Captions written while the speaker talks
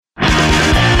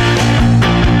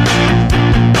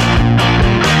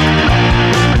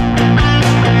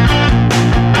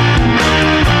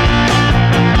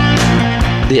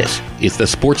is the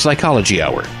Sports Psychology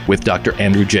Hour with Dr.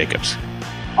 Andrew Jacobs.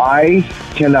 I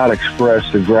cannot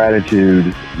express the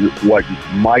gratitude what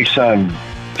my son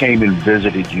came and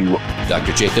visited you.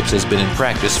 Dr. Jacobs has been in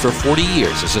practice for 40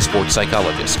 years as a sports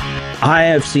psychologist. I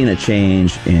have seen a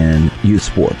change in youth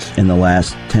sports in the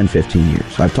last 10, 15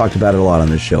 years. I've talked about it a lot on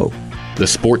this show. The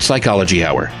Sports Psychology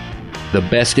Hour. The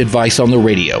best advice on the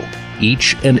radio,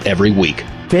 each and every week.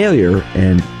 Failure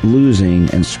and losing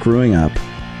and screwing up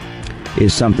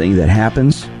is something that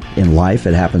happens in life.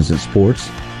 It happens in sports.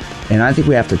 And I think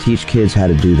we have to teach kids how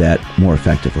to do that more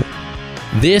effectively.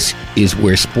 This is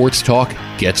where sports talk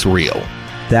gets real.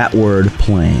 That word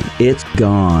playing, it's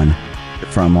gone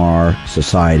from our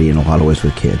society in a lot of ways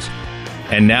with kids.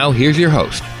 And now here's your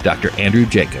host, Dr. Andrew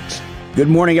Jacobs. Good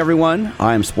morning, everyone.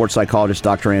 I am sports psychologist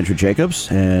Dr. Andrew Jacobs,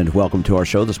 and welcome to our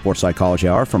show, the Sports Psychology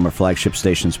Hour, from our flagship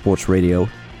station, Sports Radio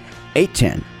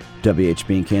 810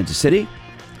 WHB in Kansas City.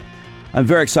 I'm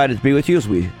very excited to be with you as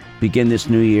we begin this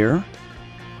new year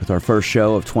with our first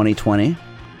show of 2020,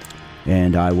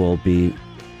 and I will be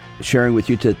sharing with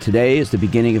you today is the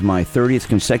beginning of my 30th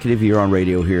consecutive year on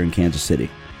radio here in Kansas City.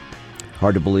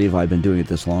 Hard to believe I've been doing it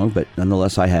this long, but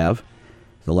nonetheless I have.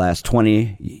 The last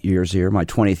 20 years here, my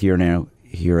 20th year now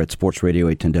here at Sports Radio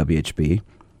 810 WHB,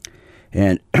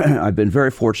 and I've been very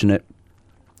fortunate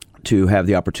to have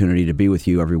the opportunity to be with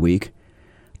you every week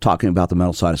talking about the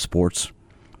mental side of sports.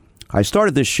 I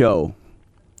started this show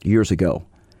years ago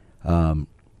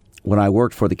when I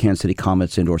worked for the Kansas City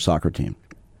Comets indoor soccer team.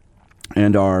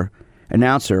 And our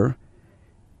announcer,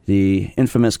 the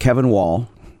infamous Kevin Wall,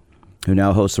 who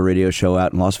now hosts a radio show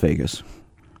out in Las Vegas,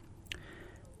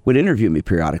 would interview me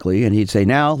periodically, and he'd say,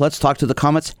 "Now let's talk to the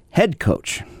Comets head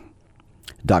coach,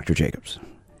 Dr. Jacobs,"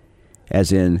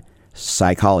 as in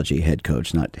psychology head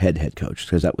coach, not head coach,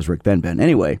 because that was Rick Benben.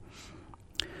 Anyway,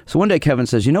 so one day Kevin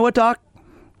says, "You know what, Doc?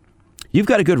 You've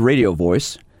got a good radio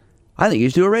voice. I think you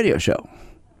should do a radio show."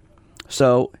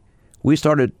 So we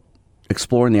started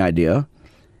exploring the idea.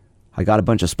 I got a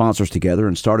bunch of sponsors together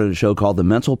and started a show called the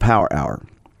Mental Power Hour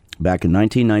back in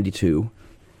 1992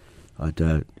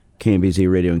 at KMBZ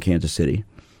Radio in Kansas City.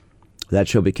 That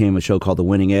show became a show called The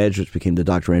Winning Edge, which became the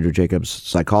Dr. Andrew Jacobs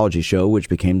Psychology Show, which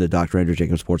became the Dr. Andrew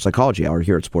Jacobs Sports Psychology Hour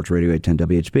here at Sports Radio 810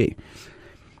 WHB.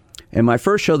 And my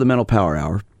first show, the Mental Power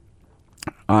Hour,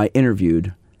 I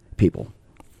interviewed people.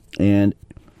 And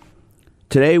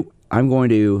today I'm going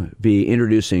to be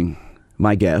introducing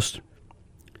my guest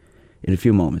in a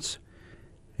few moments.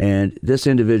 And this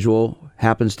individual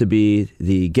happens to be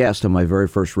the guest on my very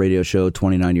first radio show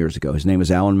 29 years ago. His name is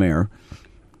Alan Mayer.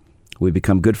 We've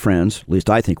become good friends, at least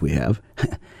I think we have.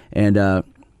 And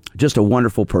just a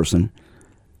wonderful person,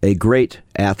 a great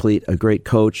athlete, a great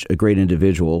coach, a great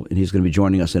individual, and he's going to be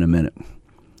joining us in a minute.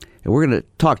 And we're going to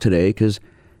talk today because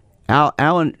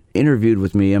Alan interviewed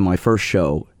with me in my first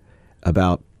show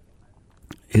about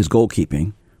his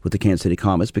goalkeeping with the Kansas City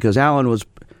Comets, because Alan was,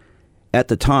 at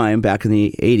the time, back in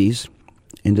the 80s,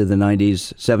 into the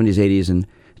 90s, 70s, 80s, and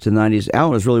to the 90s,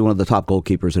 Alan was really one of the top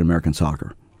goalkeepers in American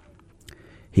soccer.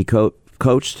 He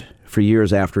coached for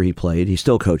years after he played. He's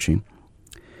still coaching.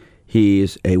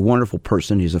 He's a wonderful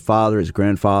person. He's a father, he's a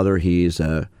grandfather. He's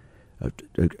a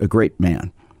great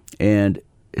man. And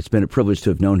it's been a privilege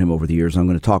to have known him over the years. I'm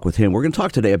going to talk with him. We're going to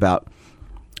talk today about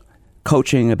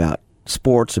coaching, about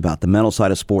sports, about the mental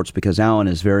side of sports, because Alan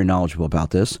is very knowledgeable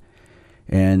about this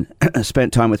and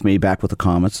spent time with me back with the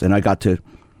Comets, and I got to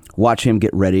watch him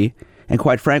get ready. And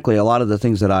quite frankly, a lot of the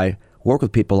things that I work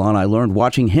with people on, I learned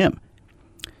watching him,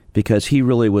 because he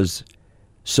really was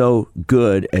so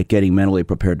good at getting mentally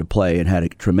prepared to play and had a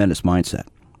tremendous mindset.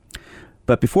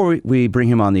 But before we bring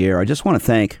him on the air, I just want to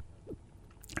thank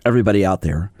everybody out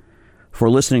there for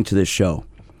listening to this show.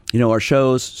 You know, our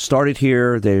shows started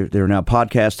here. They're now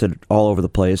podcasted all over the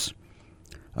place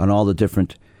on all the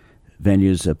different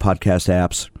venues, podcast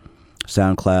apps,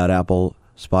 SoundCloud, Apple,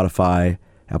 Spotify,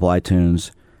 Apple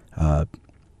iTunes,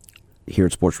 here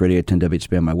at Sports Radio 10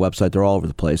 WHB on my website. They're all over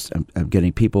the place. I'm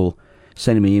getting people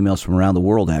sending me emails from around the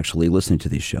world, actually, listening to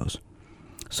these shows.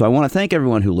 So I want to thank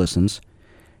everyone who listens.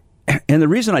 And the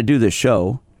reason I do this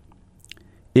show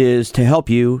is to help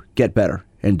you get better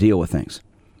and deal with things.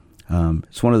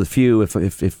 It's one of the few,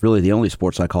 if really the only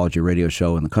sports psychology radio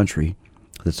show in the country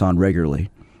that's on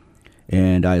regularly.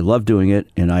 And I love doing it,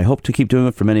 and I hope to keep doing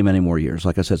it for many, many more years.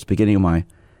 Like I said, it's the beginning of my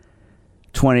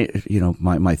 20,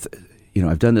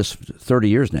 I've done this 30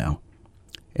 years now,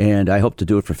 and I hope to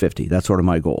do it for 50. That's sort of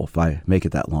my goal, if I make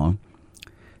it that long.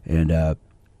 And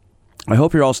I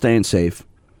hope you're all staying safe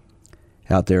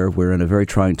out there. We're in a very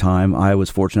trying time. I was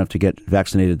fortunate enough to get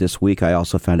vaccinated this week. I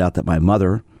also found out that my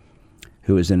mother,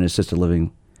 who is in assisted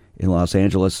living in Los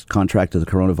Angeles contracted the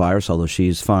coronavirus, although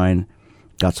she's fine,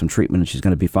 got some treatment, and she's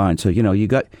going to be fine. So,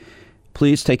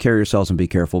 please take care of yourselves and be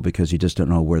careful, because you just don't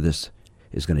know where this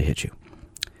is going to hit you.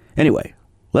 Anyway,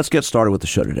 let's get started with the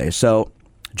show today. So,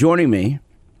 joining me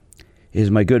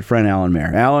is my good friend Alan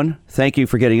Mayer. Alan, thank you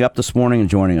for getting up this morning and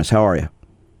joining us. How are you?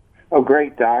 Oh,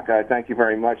 great, Doc. Thank you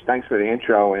very much. Thanks for the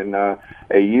intro, and a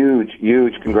huge,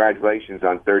 huge congratulations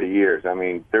on 30 years. I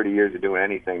mean, 30 years of doing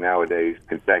anything nowadays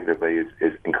consecutively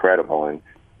is incredible, and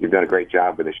you've done a great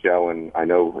job with the show, and I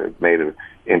know it's made an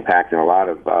impact in a lot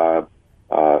of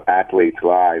athletes'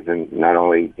 lives, and not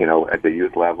only, at the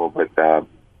youth level, but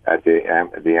at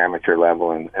the amateur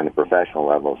level and the professional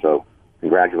level. So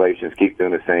congratulations. Keep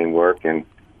doing the same work, and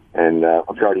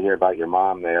I'm sorry to hear about your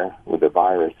mom there with the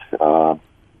virus.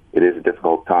 It is a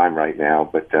difficult time right now,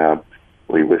 but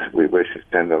we wish to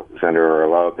send her our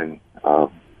love, and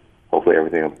hopefully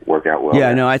everything will work out well.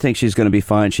 Yeah, no, I think she's going to be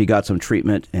fine. She got some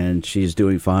treatment, and she's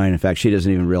doing fine. In fact, she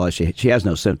doesn't even realize she has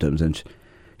no symptoms, and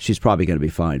she's probably going to be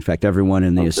fine. In fact, everyone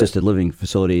in the assisted living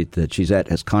facility that she's at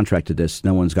has contracted this.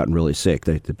 No one's gotten really sick,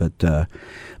 but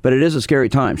it is a scary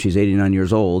time. She's 89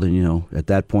 years old, and at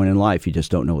that point in life, you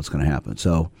just don't know what's going to happen.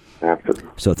 So. Absolutely.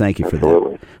 So thank you for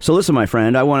that. So listen, my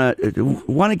friend, I want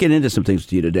to get into some things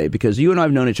with you today, because you and I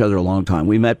have known each other a long time.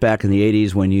 We met back in the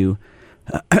 80s when you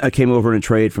came over in a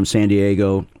trade from San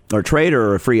Diego, or trade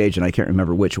or a free agent. I can't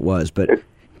remember which it was, but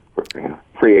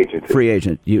free agent. Free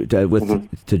agent. You to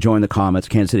join the Comets,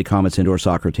 Kansas City Comets indoor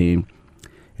soccer team,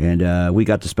 and we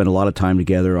got to spend a lot of time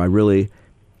together. I really,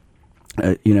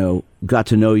 got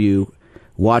to know you,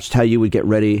 watched how you would get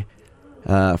ready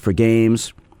for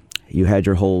games. You had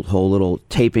your whole little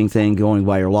taping thing going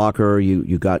by your locker.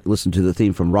 You listened to the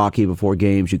theme from Rocky before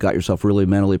games. You got yourself really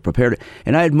mentally prepared,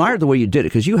 and I admired the way you did it,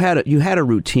 because you had a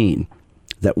routine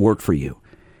that worked for you.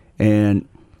 And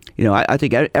I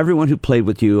think everyone who played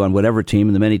with you on whatever team,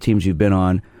 and the many teams you've been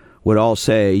on, would all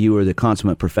say you were the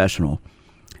consummate professional.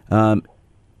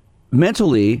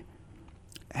 Mentally,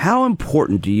 how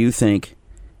important do you think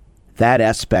that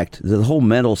aspect, the whole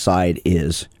mental side,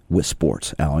 is with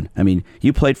sports, Alan? I mean,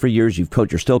 you played for years, you've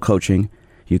coached, you're still coaching,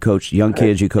 you coach young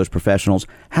kids, you coach professionals.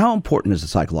 How important is the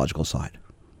psychological side?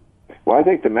 Well, I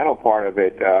think the mental part of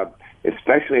it,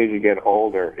 especially as you get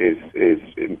older, is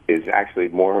actually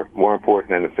more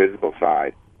important than the physical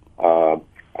side. I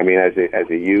mean, as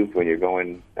a youth, when you're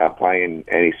going playing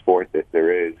any sport that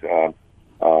there is,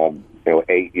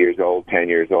 8 years old, 10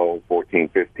 years old, 14,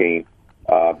 15.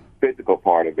 Physical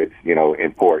part of it's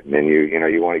important, and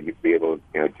you want to be able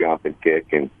to jump and kick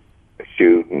and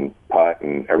shoot and putt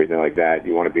and everything like that.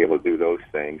 You want to be able to do those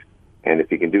things, and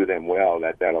if you can do them well,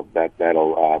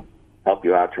 that'll help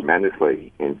you out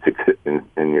tremendously in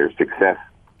your success.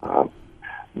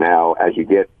 Now, as you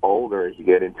get older, as you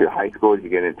get into high school, as you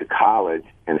get into college,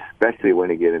 and especially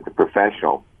when you get into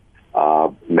professional,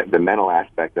 the mental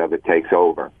aspect of it takes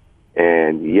over.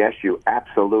 And yes, you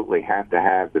absolutely have to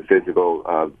have the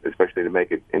physical, especially to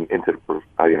make it into the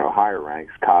higher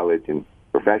ranks, college and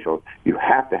professional. You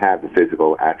have to have the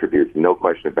physical attributes, no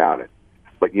question about it.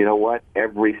 But you know what?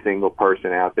 Every single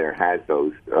person out there has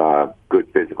those good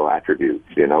physical attributes.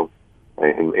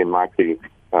 In my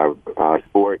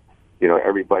sport,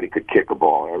 everybody could kick a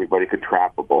ball, everybody could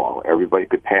trap a ball, everybody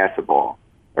could pass a ball,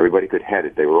 everybody could head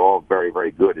it. They were all very,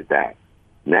 very good at that.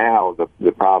 Now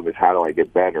the problem is, how do I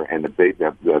get better? And the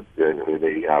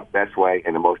best way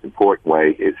and the most important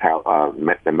way is how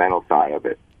the mental side of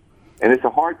it. And it's a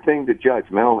hard thing to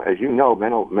judge. Mental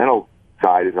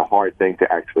side is a hard thing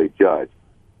to actually judge.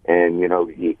 And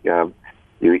you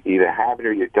either have it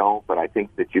or you don't. But I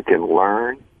think that you can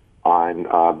learn on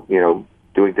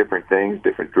doing different things,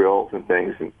 different drills and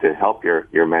things, and to help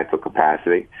your mental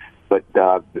capacity. But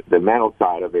the mental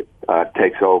side of it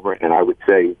takes over, and I would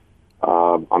say.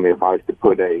 If I was to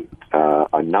put a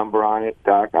number on it,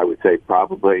 Doc, I would say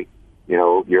probably,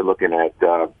 you're looking at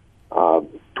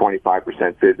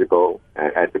 25% physical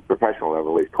at the professional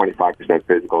level, at least 25%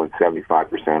 physical, and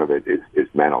 75% of it is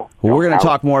mental. Well, we're going to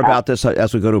talk more about this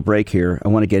as we go to a break here. I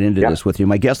want to get into this with you.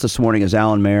 My guest this morning is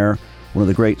Alan Mayer, one of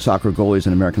the great soccer goalies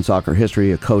in American soccer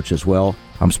history, a coach as well.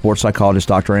 I'm sports psychologist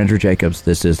Dr. Andrew Jacobs.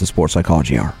 This is the Sports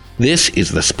Psychology Hour. This is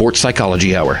the Sports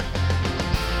Psychology Hour.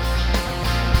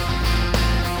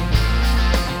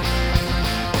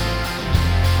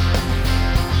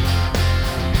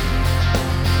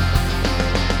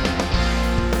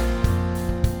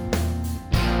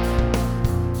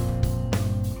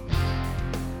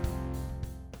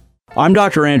 I'm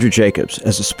Dr. Andrew Jacobs.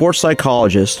 As a sports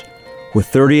psychologist with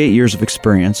 38 years of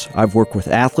experience, I've worked with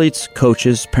athletes,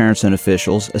 coaches, parents, and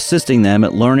officials, assisting them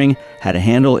at learning how to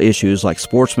handle issues like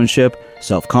sportsmanship,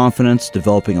 self-confidence,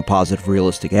 developing a positive,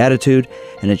 realistic attitude,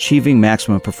 and achieving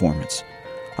maximum performance.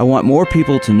 I want more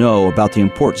people to know about the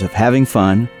importance of having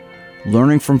fun,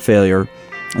 learning from failure,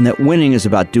 and that winning is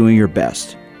about doing your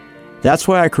best. That's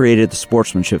why I created the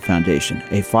Sportsmanship Foundation,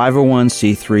 a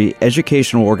 501c3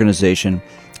 educational organization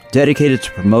dedicated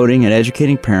to promoting and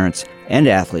educating parents and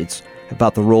athletes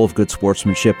about the role of good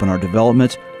sportsmanship in our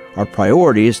development. Our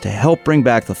priority is to help bring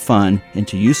back the fun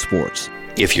into youth sports.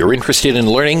 If you're interested in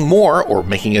learning more or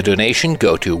making a donation,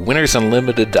 go to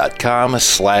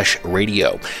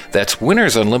winnersunlimited.com/radio. That's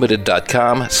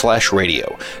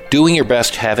winnersunlimited.com/radio. Doing your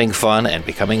best, having fun, and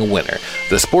becoming a winner.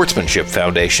 The Sportsmanship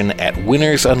Foundation at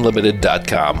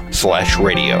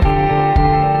winnersunlimited.com/radio.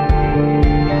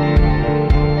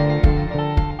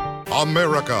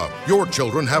 America, your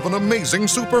children have an amazing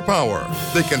superpower.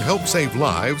 They can help save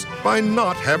lives by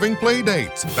not having play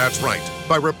dates. That's right.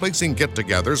 By replacing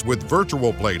get-togethers with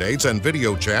virtual play dates and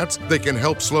video chats, they can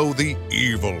help slow the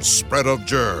evil spread of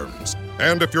germs.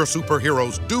 And if your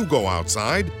superheroes do go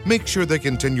outside, make sure they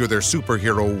continue their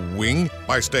superhero wing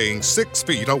by staying 6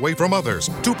 feet away from others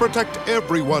to protect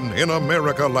everyone in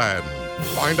America land.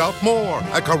 Find out more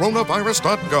at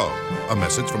coronavirus.gov. A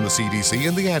message from the CDC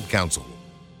and the Ad Council.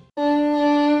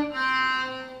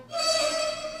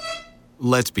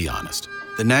 Let's be honest.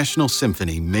 The National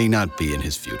Symphony may not be in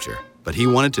his future, but he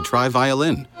wanted to try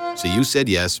violin. So you said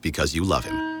yes because you love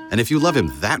him. And if you love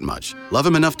him that much, love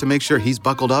him enough to make sure he's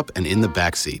buckled up and in the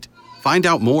back seat. Find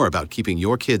out more about keeping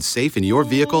your kids safe in your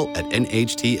vehicle at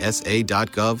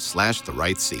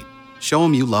nhtsa.gov/the-right-seat. Show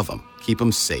him you love him. Keep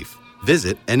him safe.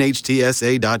 Visit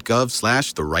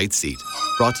nhtsa.gov/the-right-seat.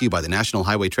 Brought to you by the National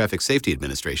Highway Traffic Safety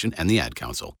Administration and the Ad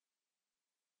Council.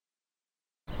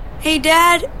 Hey,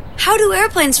 Dad, how do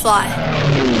airplanes fly?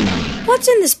 What's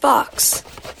in this box?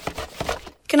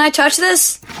 Can I touch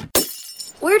this?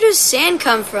 Where does sand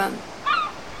come from?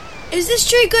 Is this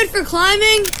tree good for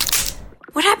climbing?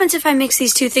 What happens if I mix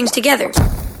these two things together?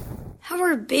 How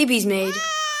are babies made?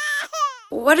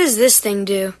 What does this thing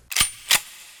do?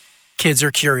 Kids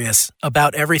are curious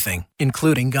about everything,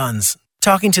 including guns.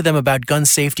 Talking to them about gun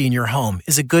safety in your home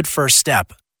is a good first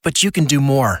step, but you can do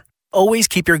more. Always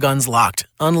keep your guns locked,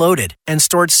 unloaded, and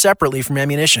stored separately from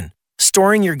ammunition.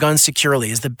 Storing your guns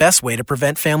securely is the best way to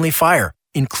prevent family fire,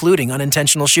 including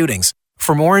unintentional shootings.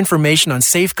 For more information on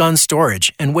safe gun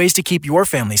storage and ways to keep your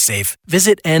family safe,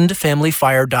 visit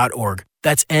endfamilyfire.org.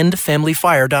 That's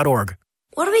endfamilyfire.org.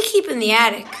 What do we keep in the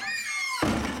attic?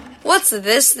 What's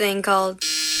this thing called?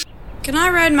 Can I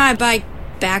ride my bike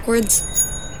backwards?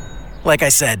 Like I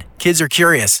said, kids are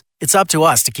curious. It's up to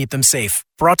us to keep them safe.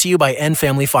 Brought to you by End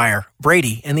Family Fire,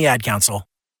 Brady, and the Ad Council.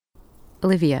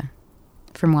 Olivia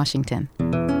from Washington.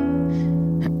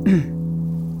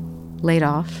 Laid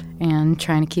off and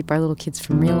trying to keep our little kids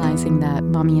from realizing that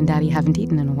Mommy and Daddy haven't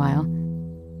eaten in a while.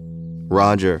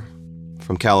 Roger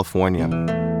from California.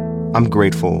 I'm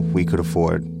grateful we could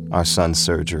afford our son's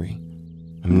surgery.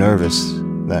 I'm nervous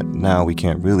that now we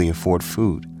can't really afford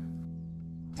food.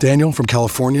 Daniel from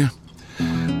California.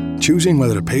 Choosing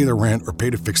whether to pay the rent or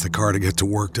pay to fix the car to get to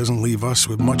work doesn't leave us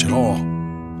with much at all.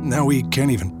 Now we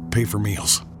can't even pay for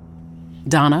meals.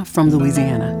 Donna from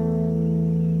Louisiana.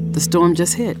 The storm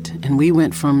just hit, and we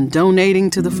went from donating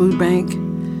to the food bank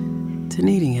to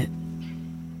needing it.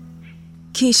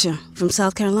 Keisha from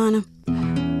South Carolina.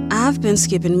 I've been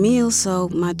skipping meals so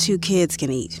my 2 kids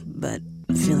can eat, but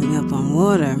filling up on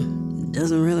water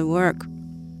doesn't really work.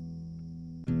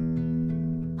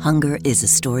 Hunger is a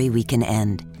story we can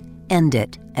end. End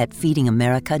it at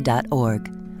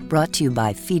feedingamerica.org. Brought to you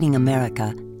by Feeding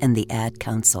America and the Ad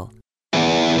Council.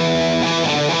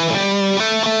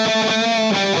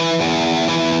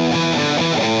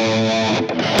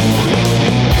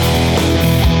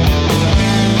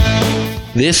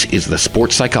 This is the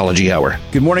Sports Psychology Hour.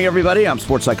 Good morning, everybody. I'm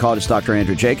sports psychologist Dr.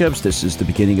 Andrew Jacobs. This is the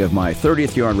beginning of my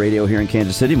 30th year on radio here in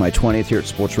Kansas City, my 20th here at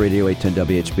Sports Radio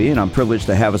 810 WHB, and I'm privileged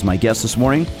to have as my guest this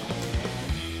morning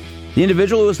the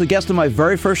individual who was the guest of my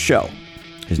very first show.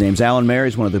 His name's Alan Mayer.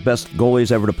 He's one of the best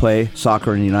goalies ever to play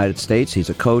soccer in the United States. He's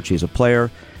a coach. He's a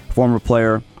player, former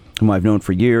player, whom I've known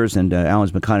for years, and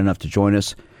Alan's been kind enough to join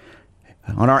us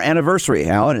on our anniversary,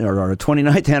 Alan, or our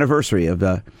 29th anniversary of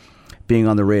being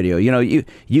on the radio. You know,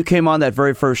 you came on that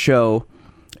very first show,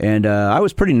 and I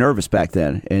was pretty nervous back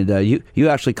then, and you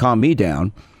actually calmed me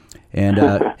down. And,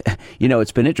 you know,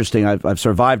 it's been interesting. I've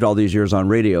survived all these years on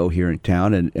radio here in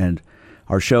town, and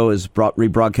our show is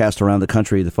rebroadcast around the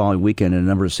country the following weekend in a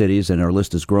number of cities, and our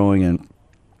list is growing. And,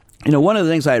 you know, one of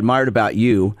the things I admired about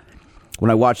you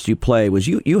when I watched you play was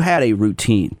you had a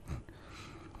routine.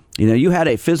 You know, you had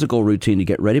a physical routine to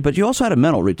get ready, but you also had a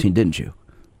mental routine, didn't you?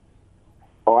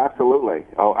 Oh, absolutely.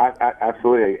 Absolutely. Oh,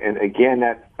 absolutely. And again,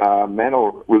 that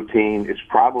mental routine is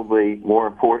probably more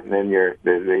important than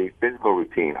the physical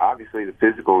routine. Obviously, the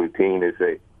physical routine is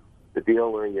the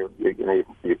deal where you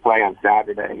play on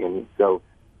Saturday, and so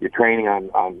you're training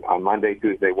on Monday,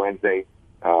 Tuesday, Wednesday,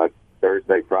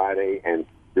 Thursday, Friday, and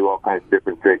do all kinds of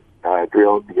different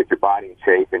drills to get your body in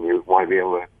shape, and you want to be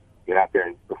able to get out there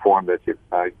and perform at your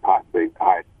possibly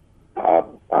high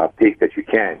peak that you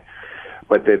can.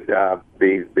 But the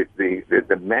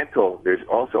mental, there's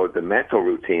also the mental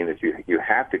routine that you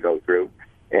have to go through,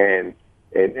 and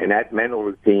that mental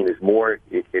routine is more.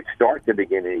 It starts at the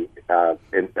beginning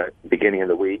in the beginning of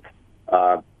the week,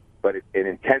 but it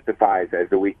intensifies as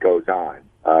the week goes on.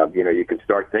 You can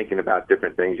start thinking about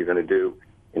different things you're going to do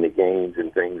in the games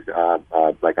and things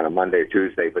like on a Monday or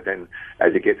Tuesday. But then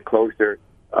as it gets closer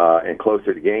and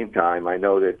closer to game time, I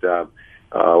know that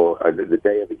the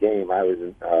day of the game, I was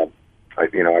I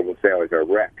won't say I was a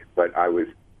wreck, but I was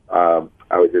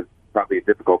probably a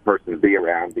difficult person to be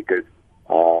around because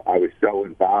I was so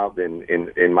involved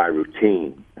in my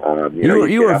routine.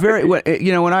 You were very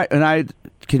when I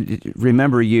can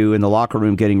remember you in the locker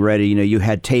room getting ready. You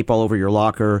had tape all over your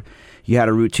locker. You had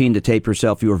a routine to tape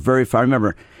yourself. You were very. I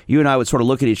remember you and I would sort of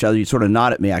look at each other. You'd sort of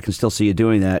nod at me. I can still see you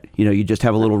doing that. You just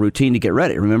have a little routine to get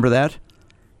ready. Remember that?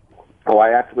 Oh,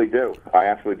 I absolutely do.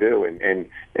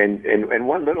 And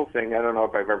one little thing, I don't know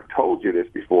if I've ever told you this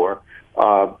before,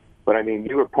 but I mean,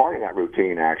 you were part of that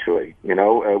routine. Actually, it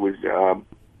was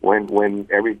when we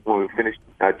finished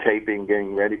taping,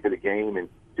 getting ready for the game, and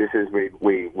just as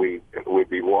we would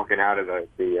be walking out of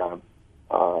the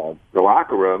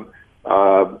locker room,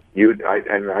 I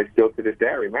still to this day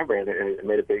I remember, and it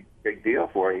made a big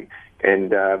deal for you.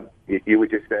 And you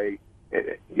would just say,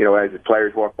 as the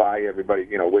players walk by, everybody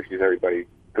wishes everybody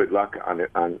good luck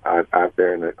out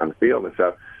there on the field and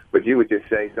stuff. But you would just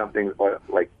say something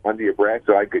like under your breath,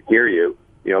 so I could hear you.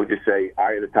 Just say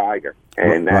 "Eye of the Tiger,"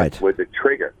 and that was a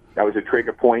trigger. That was a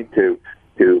trigger point to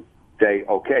say,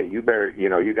 okay, you better,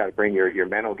 you got to bring your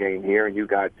mental game here, and you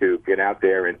got to get out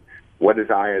there. And what does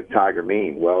 "Eye of the Tiger"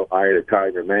 mean? Well, "Eye of the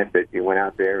Tiger" meant that you went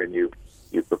out there and you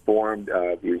performed.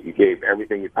 You gave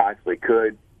everything you possibly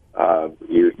could.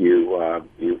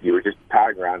 You were just a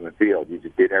tiger out in the field. You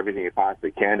just did everything you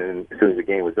possibly can, and as soon as the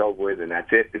game was over with, and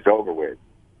that's it, it's over with.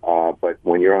 But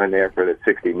when you're on there for the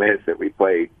 60 minutes that we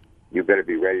played, you better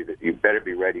be ready. You better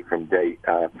be ready from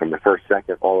the first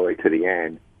second all the way to the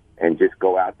end, and just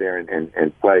go out there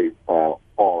and play all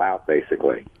out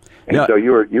basically. And so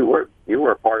you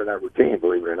were a part of that routine,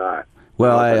 believe it or not.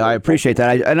 Well, I appreciate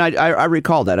that, I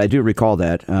recall that. I do recall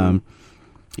that.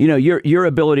 Your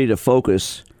ability to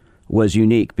focus was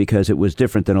unique because it was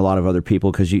different than a lot of other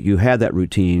people because you had that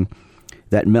routine,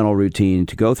 that mental routine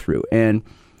to go through. And,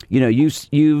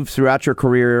 you throughout your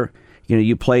career,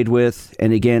 you played with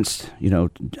and against,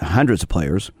 hundreds of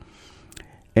players.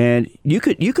 And you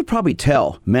could probably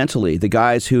tell mentally the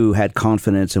guys who had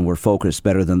confidence and were focused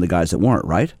better than the guys that weren't,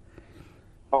 right?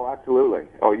 Oh, absolutely.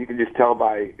 Oh, you can just tell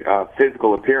by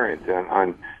physical appearance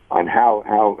on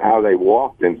how they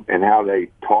walked and how they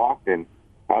talked and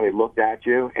how they looked at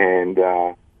you, and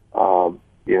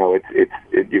it's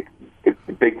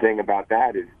the big thing about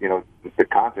that is the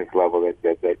confidence level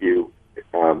that you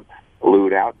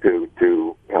allude out to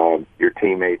your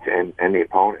teammates and the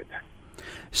opponents.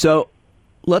 So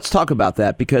let's talk about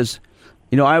that because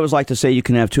I always like to say you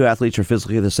can have two athletes who are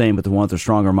physically the same, but the one with the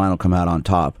stronger mind will come out on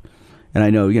top. And I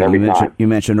know you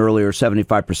mentioned earlier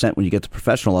 75% when you get to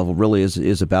professional level really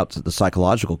is about the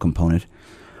psychological component.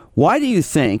 Why do you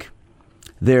think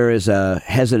there is a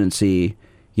hesitancy,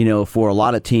 for a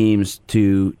lot of teams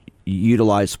to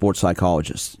utilize sports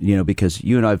psychologists? Because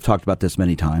you and I have talked about this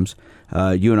many times.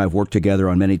 You and I have worked together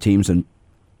on many teams, and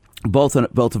both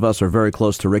of us are very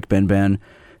close to Rick Ben,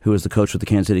 who was the coach with the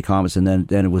Kansas City Comets, and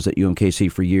then it was at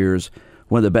UMKC for years.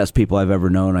 One of the best people I've ever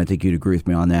known. I think you'd agree with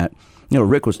me on that.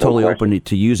 Rick was totally open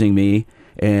to using me,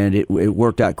 and it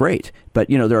worked out great. But,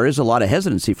 there is a lot of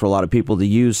hesitancy for a lot of people to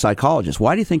use psychologists.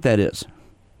 Why do you think that is?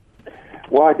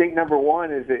 Well, I think number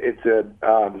one is it's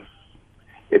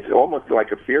almost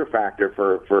like a fear factor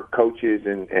for coaches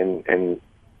and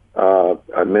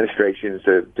administrations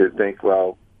to think,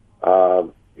 well,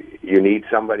 you need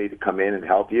somebody to come in and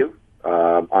help you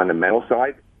on the mental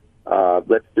side.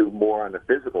 Let's do more on the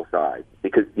physical side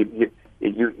because you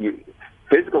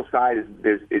physical side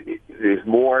is there's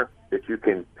more that you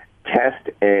can test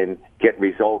and get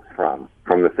results from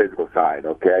the physical side.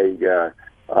 Okay,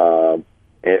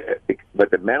 but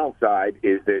the mental side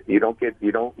is that you don't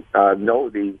know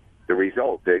the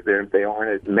results. They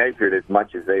aren't as measured as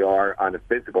much as they are on the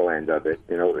physical end of it.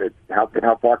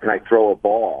 How far can I throw a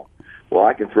ball? well,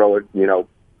 I can throw it,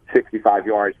 65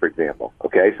 yards, for example,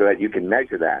 okay, so that you can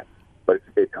measure that. But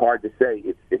it's hard to say.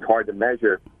 It's hard to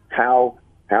measure how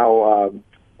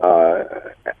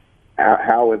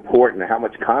important, how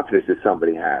much confidence does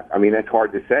somebody have. I mean, that's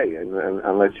hard to say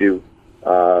unless you,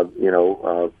 talk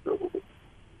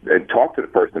to the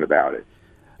person about it.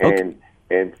 Okay.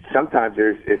 And sometimes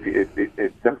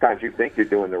sometimes you think you're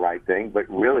doing the right thing, but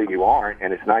really you aren't.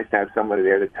 And it's nice to have somebody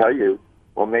there to tell you,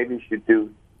 well, maybe you should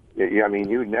do. I mean,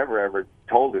 you never ever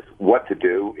told us what to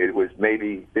do. It was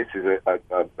maybe this is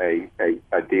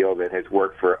a deal that has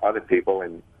worked for other people,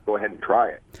 and go ahead and try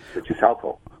it, which is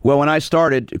helpful. Well, when I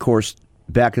started, of course,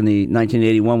 back in the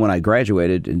 1981 when I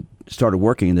graduated and started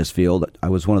working in this field, I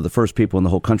was one of the first people in the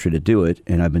whole country to do it,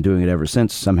 and I've been doing it ever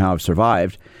since. Somehow I've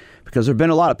survived because there have been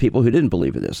a lot of people who didn't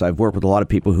believe in this. I've worked with a lot of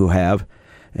people who have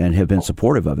and have been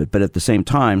supportive of it, but at the same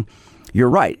time, you're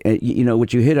right.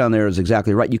 What you hit on there is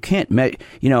exactly right. You can't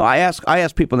I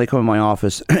ask people when they come in my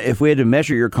office, if we had to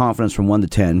measure your confidence from 1 to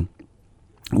 10,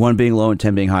 1 being low and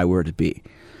 10 being high, where would it be?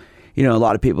 A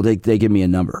lot of people, they give me a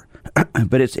number.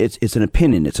 But it's an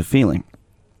opinion, it's a feeling.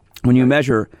 When you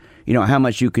measure, how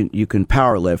much you can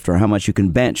power lift or how much you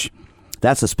can bench,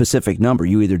 that's a specific number.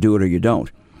 You either do it or you don't.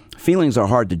 Feelings are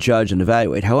hard to judge and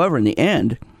evaluate. However, in the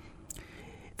end,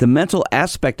 the mental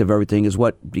aspect of everything is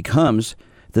what becomes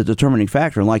the determining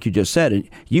factor. And like you just said, and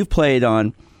you've played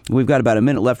on, we've got about a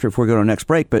minute left before we go to our next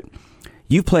break, but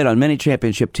you've played on many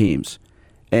championship teams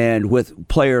and with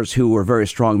players who were very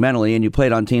strong mentally, and you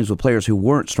played on teams with players who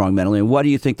weren't strong mentally. And what do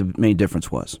you think the main difference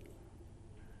was?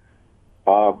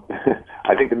 I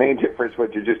think the main difference,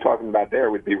 what you're just talking about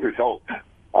there, would be results.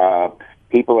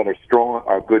 People that are strong,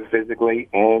 are good physically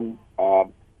and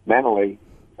mentally,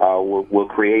 will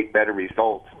create better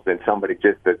results than somebody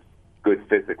just that's good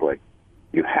physically.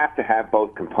 You have to have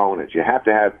both components. You have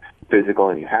to have physical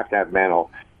and you have to have mental.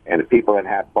 And the people that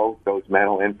have both those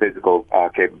mental and physical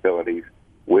capabilities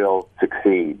will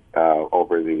succeed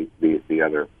over the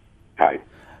other type.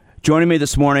 Joining me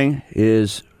this morning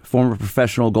is former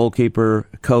professional goalkeeper,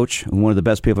 coach, and one of the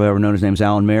best people I've ever known. His name's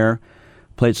Alan Mayer.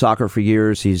 Played soccer for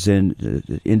years. He's in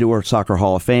Indoor Soccer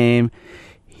Hall of Fame.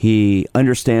 He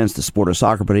understands the sport of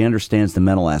soccer, but he understands the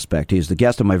mental aspect. He's the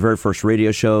guest of my very first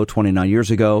radio show 29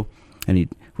 years ago, and he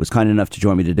was kind enough to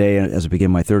join me today as I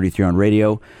begin my 30th year on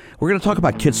radio. We're going to talk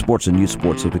about kids' sports and youth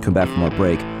sports as we come back from our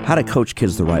break, how to coach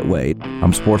kids the right way.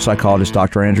 I'm sports psychologist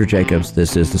Dr. Andrew Jacobs.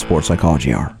 This is the Sports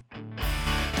Psychology Hour.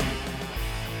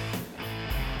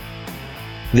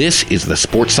 This is the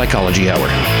Sports Psychology Hour.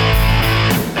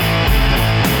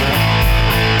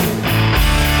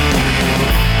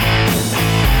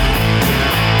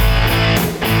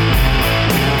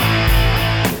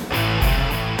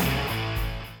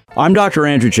 I'm Dr.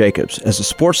 Andrew Jacobs. As a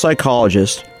sports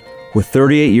psychologist with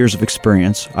 38 years of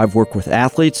experience, I've worked with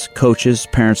athletes, coaches,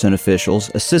 parents, and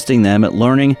officials, assisting them at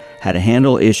learning how to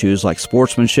handle issues like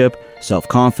sportsmanship,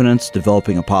 self-confidence,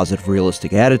 developing a positive,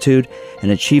 realistic attitude, and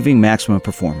achieving maximum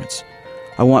performance.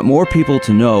 I want more people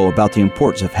to know about the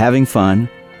importance of having fun,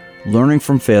 learning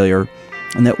from failure,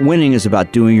 and that winning is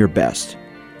about doing your best.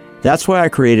 That's why I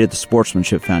created the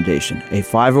Sportsmanship Foundation, a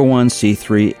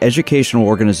 501c3 educational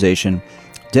organization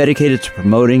dedicated to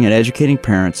promoting and educating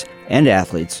parents and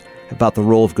athletes about the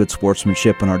role of good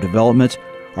sportsmanship in our development.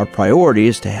 Our priority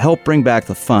is to help bring back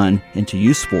the fun into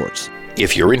youth sports.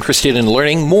 If you're interested in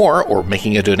learning more or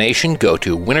making a donation, go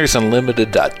to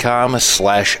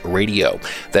winnersunlimited.com/radio.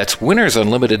 That's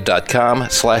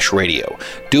winnersunlimited.com/radio.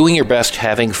 Doing your best,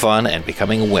 having fun, and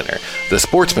becoming a winner. The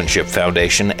Sportsmanship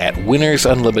Foundation at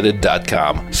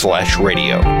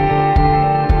winnersunlimited.com/radio.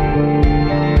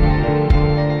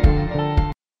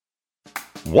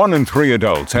 1 in 3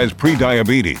 adults has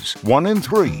prediabetes. 1 in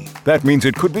 3. That means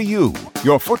it could be you,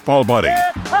 your football buddy,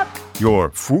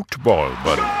 your football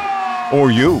buddy,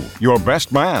 or you, your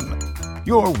best man,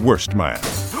 your worst man,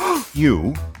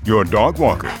 you, your dog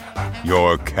walker,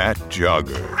 your cat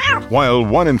jogger. While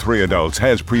 1 in 3 adults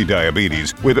has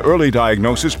prediabetes, with early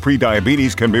diagnosis,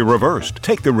 prediabetes can be reversed.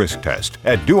 Take the risk test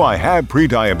at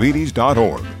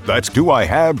doihaveprediabetes.org. That's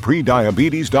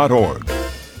doihaveprediabetes.org.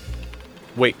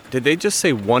 Wait, did they just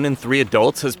say 1 in 3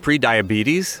 adults has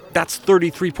prediabetes? That's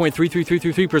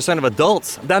 33.33333% of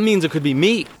adults. That means it could be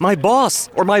me, my boss,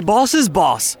 or my boss's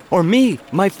boss, or me,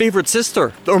 my favorite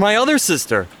sister, or my other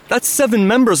sister. That's 7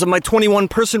 members of my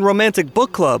 21-person romantic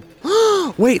book club.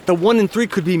 Wait, the 1 in 3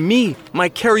 could be me, my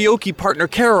karaoke partner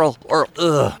Carol, or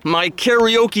my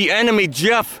karaoke enemy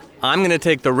Jeff. I'm going to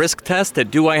take the risk test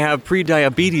at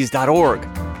doihaveprediabetes.org.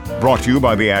 Brought to you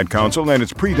by the Ad Council and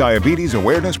its Prediabetes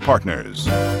Awareness Partners.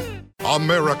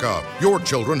 America, your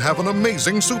children have an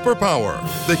amazing superpower.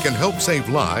 They can help save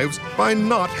lives by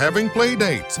not having play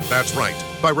dates. That's right.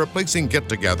 By replacing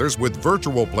get-togethers with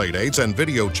virtual play dates and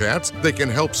video chats, they can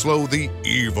help slow the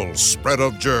evil spread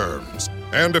of germs.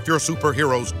 And if your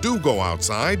superheroes do go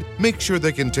outside, make sure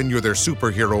they continue their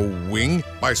superhero wing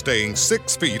by staying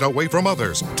 6 feet away from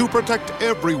others to protect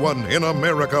everyone in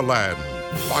America land.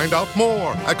 Find out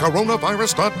more at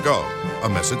coronavirus.gov. A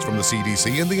message from the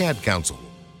CDC and the Ad Council.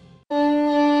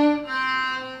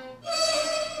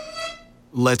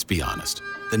 Let's be honest.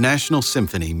 The National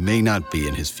Symphony may not be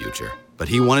in his future, but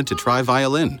he wanted to try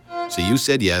violin. So you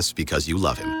said yes because you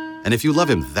love him. And if you love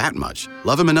him that much,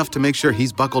 love him enough to make sure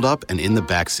he's buckled up and in the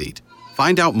back seat.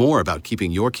 Find out more about keeping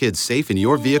your kids safe in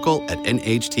your vehicle at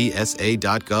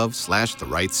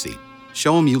nhtsa.gov/the-right-seat.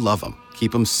 Show him you love him.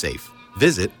 Keep him safe.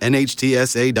 Visit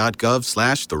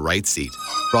nhtsa.gov/the-right-seat.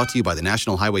 Brought to you by the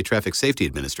National Highway Traffic Safety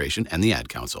Administration and the Ad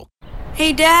Council.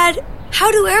 Hey, Dad,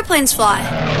 how do airplanes fly?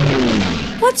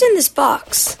 What's in this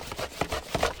box?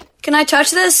 Can I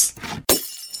touch this?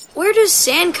 Where does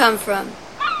sand come from?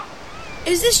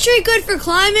 Is this tree good for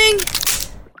climbing?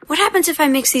 What happens if I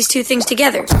mix these two things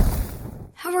together?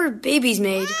 How are babies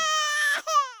made?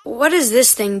 What does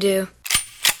this thing do?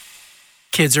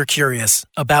 Kids are curious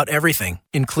about everything,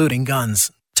 including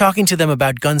guns. Talking to them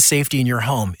about gun safety in your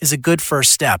home is a good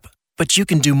first step, but you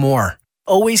can do more.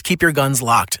 Always keep your guns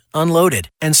locked, unloaded,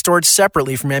 and stored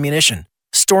separately from ammunition.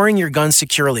 Storing your guns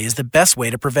securely is the best way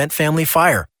to prevent family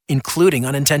fire, including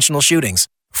unintentional shootings.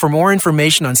 For more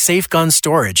information on safe gun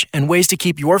storage and ways to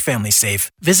keep your family safe,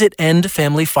 visit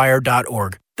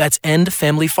endfamilyfire.org. That's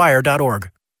endfamilyfire.org.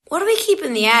 What do we keep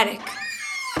in the attic?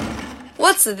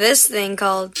 What's this thing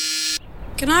called?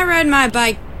 Can I ride my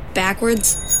bike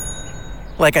backwards?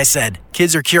 Like I said,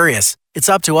 kids are curious. It's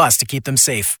up to us to keep them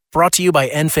safe. Brought to you by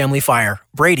End Family Fire,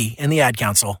 Brady, and the Ad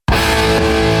Council.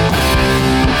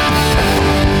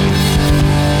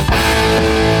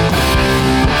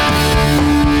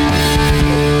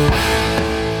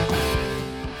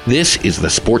 This is the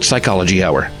Sports Psychology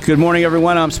Hour. Good morning,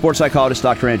 everyone. I'm sports psychologist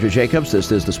Dr. Andrew Jacobs.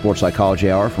 This is the Sports Psychology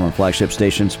Hour from our flagship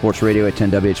station, Sports Radio at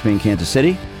 10 WHB in Kansas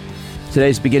City.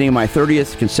 Today's beginning of my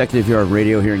 30th consecutive year of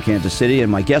radio here in Kansas City,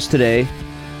 and my guest today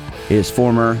is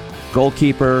former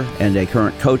goalkeeper and a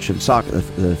current coach of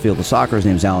the field of soccer. His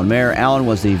name is Alan Mayer. Alan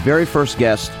was the very first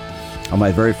guest on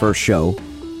my very first show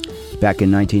back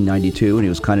in 1992, and he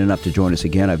was kind enough to join us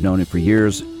again. I've known him for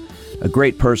years. A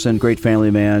great person, great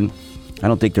family man. I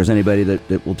don't think there's anybody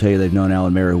that will tell you they've known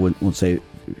Alan Mayer who won't say,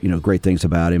 great things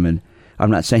about him. And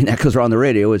I'm not saying that because we're on the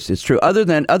radio. It's true. Other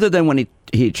than when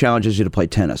he challenges you to play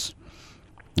tennis.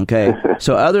 Okay?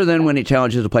 So other than when he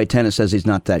challenges you to play tennis, says he's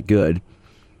not that good,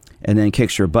 and then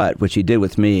kicks your butt, which he did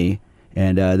with me.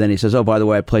 And then he says, oh, by the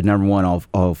way, I played number one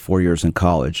all 4 years in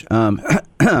college.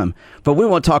 But we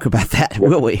won't talk about that,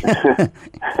 will we?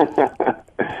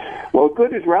 Well,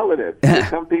 good is relative. There's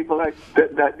some people that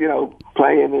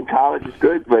playing in college is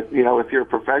good, but if you're a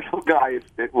professional guy,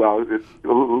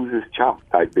 who's his chump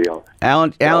type deal.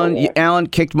 Alan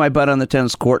kicked my butt on the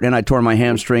tennis court, and I tore my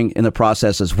hamstring in the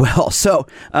process as well. So,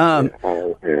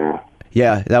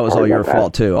 yeah, that was all your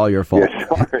fault too. All your fault. Yeah,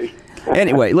 sorry.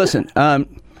 Anyway, listen.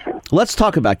 Let's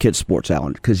talk about kids' sports,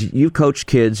 Alan, because you coach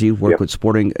kids. You've worked with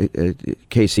Sporting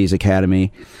KC's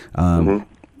Academy.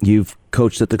 You've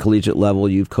coached at the collegiate level.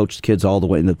 You've coached kids all the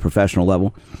way in the professional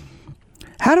level.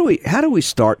 How do we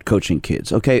start coaching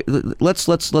kids? Okay,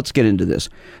 let's get into this.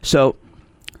 So,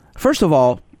 first of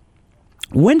all,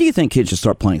 when do you think kids should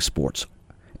start playing sports?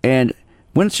 And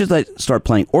when should they start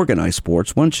playing organized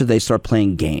sports? When should they start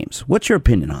playing games? What's your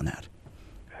opinion on that?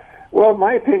 Well,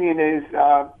 my opinion is,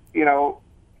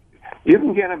 you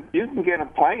can get them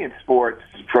playing sports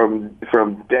from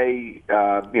day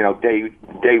one,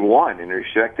 and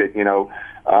respect that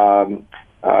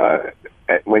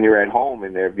when you're at home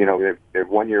and they're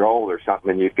 1 year old or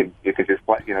something, and you can just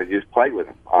play just play with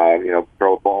them,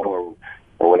 throw a ball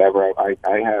or whatever. I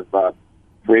have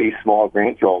 3 small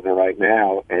grandchildren right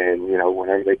now, and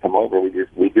whenever they come over, we do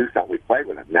something. We play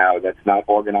with them. Now that's not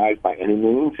organized by any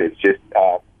means. It's just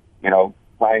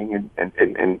playing and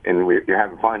you're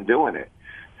having fun doing it.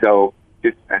 So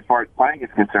just as far as playing is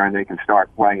concerned, they can start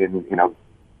playing,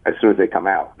 as soon as they come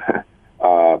out.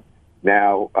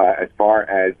 Now, as far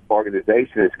as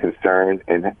organization is concerned,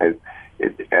 and as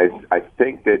I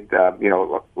think that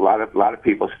a lot of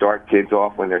people start kids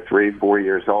off when they're 3-4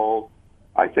 years old.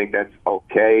 I think that's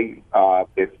okay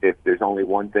if there's only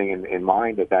one thing in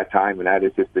mind at that time, and that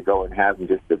is just to go and have them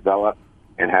just develop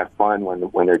and have fun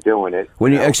when they're doing it.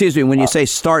 When you say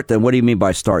start them, what do you mean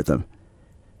by start them?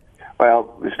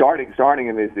 Well, starting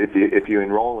them is if you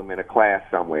enroll them in a class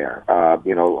somewhere, a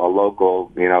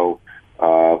local,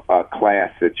 a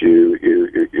class that you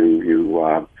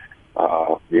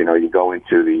go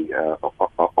into the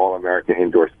All-American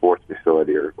Indoor Sports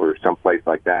Facility or someplace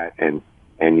like that, and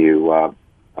you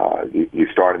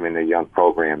start them in a young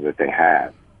program that they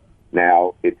have.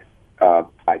 Now,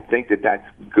 I think that's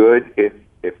good if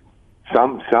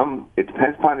some it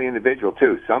depends upon the individual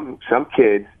too. Some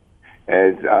kids,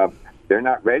 as they're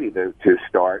not ready to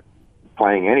start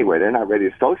playing anywhere. They're not ready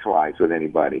to socialize with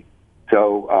anybody.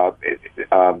 So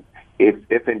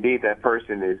if indeed that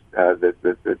person is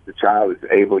the child is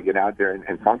able to get out there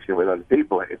and function with other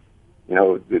people,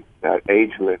 the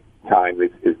age time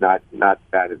is not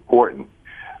that important.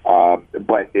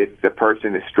 But if the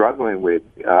person is struggling with,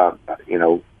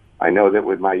 I know that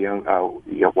with my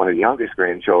one of the youngest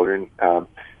grandchildren,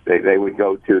 they would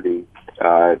go to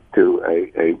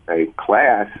a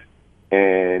class,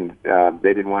 and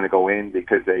they didn't want to go in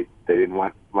because they didn't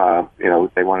want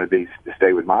they wanted to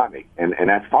stay with mommy, and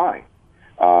that's fine.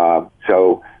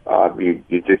 So you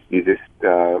just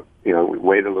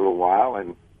wait a little while,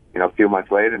 and a few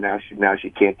months later, now she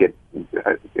can't get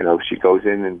she goes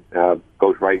in and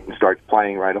goes right and starts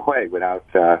playing right away without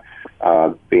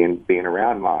being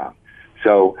around mom.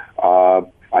 So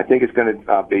I think it's going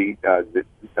to be a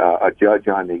judge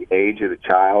on the age of the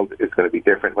child is going to be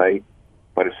differently.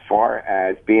 But as far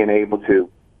as being able to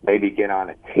maybe get on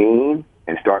a team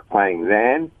and start playing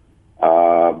then,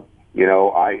 I'm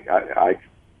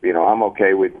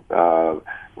okay with.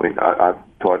 I've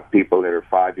taught people that are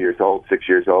 5 years old, 6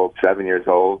 years old, 7 years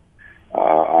old.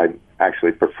 I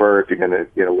actually prefer if you're going to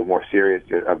get a little more serious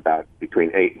about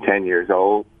between 8 and 10 years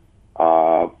old.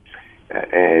 But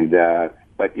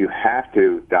you have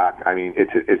to, Doc. I mean,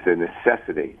 it's a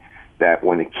necessity that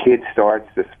when a kid starts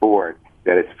the sport,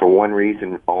 that it's for one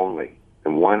reason only,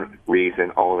 and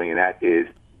that is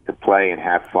to play and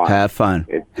have fun. Have fun.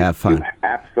 Have fun.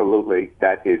 Absolutely,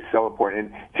 that is so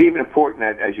important. And it's even important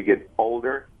that as you get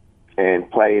older and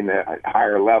play in the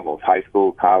higher levels, high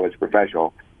school, college,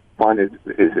 professional, fun is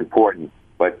important.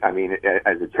 But I mean,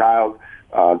 as a child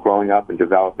growing up and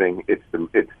developing, it's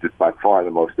by far the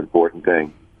most important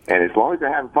thing. And as long as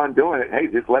they're having fun doing it, hey,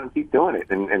 just let them keep doing it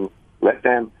and let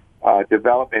them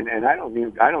develop. And I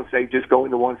don't say just go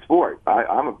into one sport.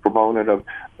 I'm a proponent of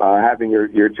having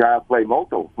your child play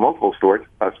multiple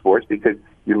sports because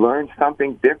you learn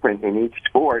something different in each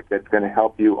sport that's going to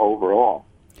help you overall.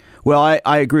 Well,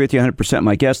 I agree with you 100%.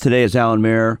 My guest today is Alan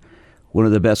Mayer, one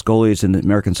of the best goalies in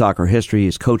American soccer history.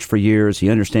 He's coached for years. He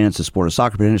understands the sport of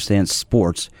soccer, but he understands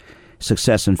sports,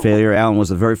 success and failure. Alan was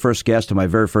the very first guest of my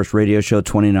very first radio show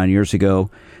 29 years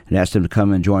ago, and asked him to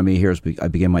come and join me here as I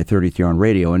began my 30th year on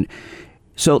radio. And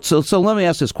so let me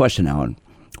ask this question, Alan.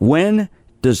 When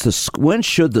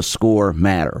should the score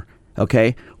matter?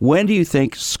 Okay, when do you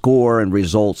think score and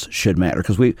results should matter?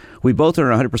 Because we both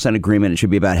are in 100% agreement. It should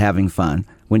be about having fun.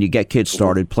 When you get kids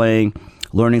started playing,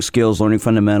 learning skills, learning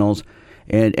fundamentals,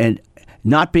 and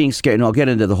not being scared. And I'll get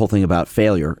into the whole thing about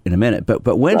failure in a minute.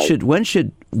 But when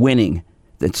should winning,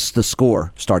 that's the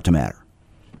score, start to matter?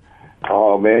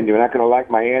 Oh man, you're not going to like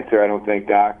my answer, I don't think,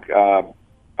 Doc.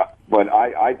 But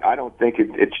I don't think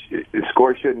the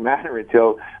score shouldn't matter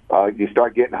until you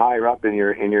start getting higher up in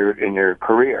your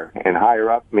career, and higher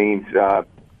up means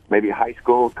maybe high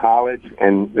school, college,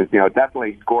 and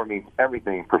definitely score means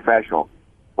everything professional.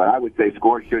 But I would say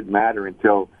score shouldn't matter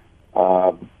until,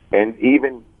 and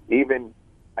even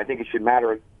I think it should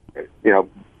matter,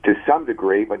 to some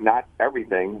degree, but not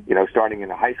everything. Starting in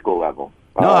the high school level.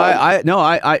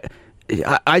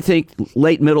 I think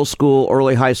late middle school,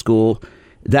 early high school.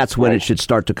 That's when it should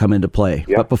start to come into play.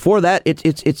 Yep. But before that,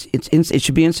 it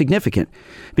should be insignificant.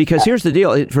 Because here's the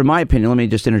deal. From my opinion, let me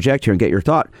just interject here and get your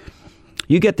thought.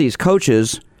 You get these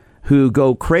coaches who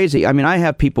go crazy. I mean, I've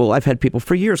had people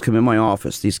for years come in my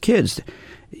office. These kids,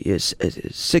 6th,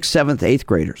 7th, 8th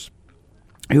graders,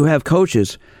 who have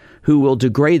coaches who will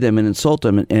degrade them and insult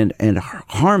them and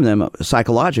harm them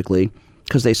psychologically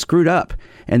because they screwed up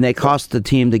and they cost the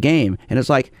team the game. And it's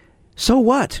like, so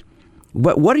what?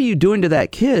 What are you doing to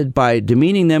that kid by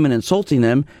demeaning them and insulting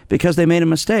them because they made a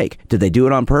mistake? Did they do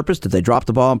it on purpose? Did they drop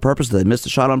the ball on purpose? Did they miss the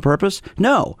shot on purpose?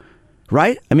 No.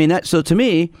 Right? I mean, so to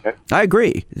me, I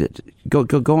agree. Go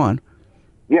on.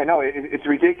 Yeah, no, it's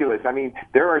ridiculous. I mean,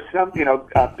 there are some,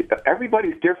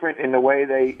 everybody's different in the way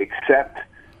they accept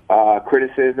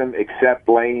criticism, accept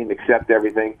blame, accept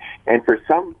everything. And for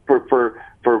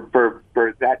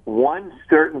that one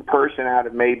certain person out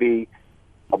of maybe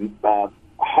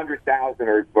 100,000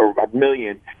 or a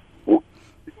million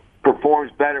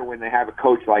performs better when they have a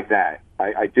coach like that.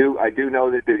 I do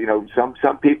know that you know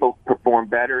some people perform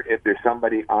better if there's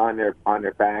somebody on their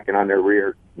back and on their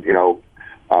rear, you know,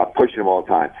 pushing them all the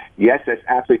time. Yes, that's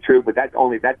absolutely true, but that's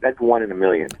 1 in a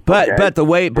million. But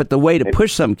okay? but the way to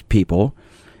push some people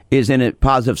is in a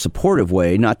positive, supportive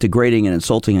way, not degrading and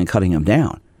insulting and cutting them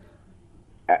down.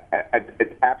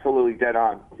 It's absolutely dead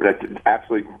on. That's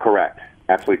absolutely correct.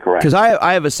 Absolutely correct. Because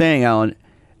I have a saying, Alan.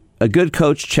 A good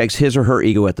coach checks his or her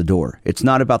ego at the door. It's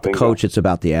not about the coach, it's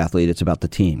about the athlete, it's about the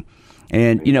team.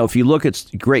 And, you know, if you look at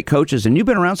great coaches, and you've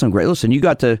been around some great, listen, you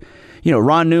got to, you know,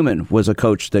 Ron Newman was a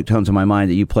coach that comes to my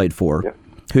mind that you played for,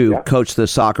 who coached the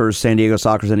Sockers, San Diego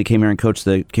Sockers, and he came here and coached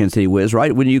the Kansas City Wiz,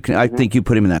 right? When you can, I think you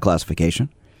put him in that classification.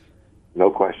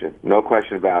 No question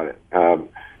about it.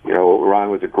 You know, Ron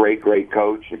was a great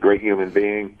coach, a great human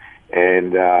being,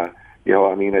 and, you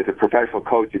know, I mean, as a professional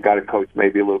coach, you got to coach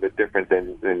maybe a little bit different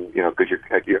than you know, because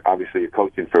you're obviously you're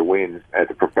coaching for wins at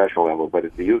the professional level, but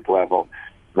at the youth level,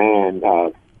 man,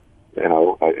 you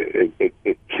know,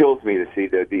 it kills me to see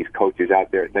these coaches out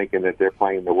there thinking that they're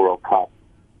playing the World Cup,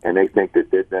 and they think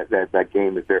that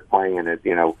game that they're playing at,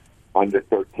 you know, under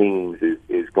 13s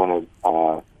is going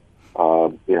to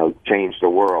you know, change the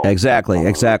world.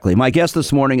 Exactly. My guest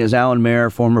this morning is Alan Mayer,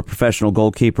 former professional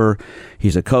goalkeeper.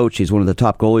 He's a coach. He's one of the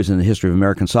top goalies in the history of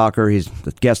American soccer. He's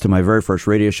the guest of my very first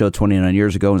radio show 29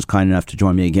 years ago and is kind enough to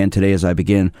join me again today as I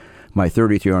begin my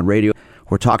 30th year on radio.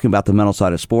 We're talking about the mental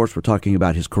side of sports. We're talking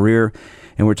about his career,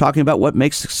 and we're talking about what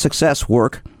makes success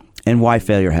work and why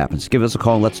failure happens. Give us a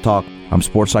call and let's talk. I'm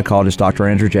sports psychologist Dr.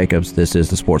 Andrew Jacobs. This is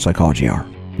the Sports Psychology Hour.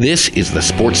 This is the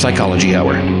Sports Psychology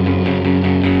Hour.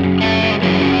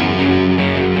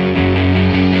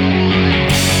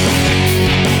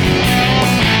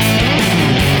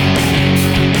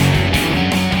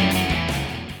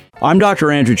 I'm Dr.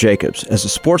 Andrew Jacobs. As a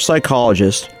sports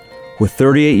psychologist with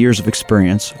 38 years of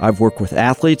experience, I've worked with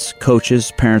athletes,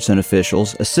 coaches, parents, and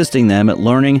officials, assisting them at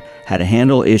learning how to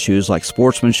handle issues like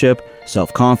sportsmanship,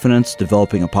 self-confidence,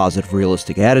 developing a positive,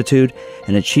 realistic attitude,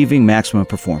 and achieving maximum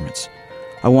performance.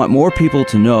 I want more people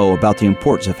to know about the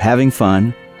importance of having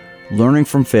fun, learning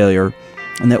from failure,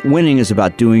 and that winning is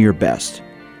about doing your best.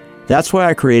 That's why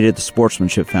I created the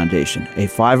Sportsmanship Foundation, a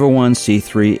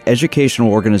 501c3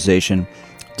 educational organization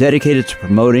dedicated to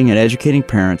promoting and educating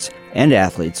parents and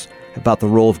athletes about the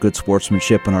role of good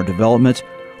sportsmanship in our development.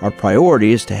 Our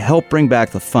priority is to help bring back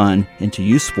the fun into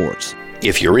youth sports.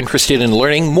 If you're interested in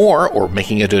learning more or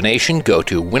making a donation, go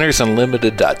to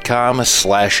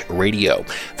winnersunlimited.com/radio.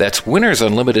 That's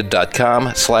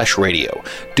winnersunlimited.com/radio.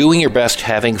 Doing your best,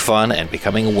 having fun, and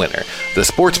becoming a winner. The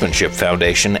Sportsmanship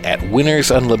Foundation at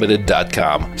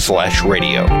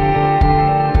winnersunlimited.com/radio.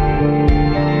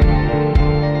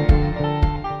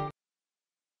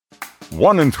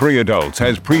 One in 3 adults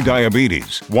has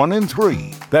prediabetes. 1 in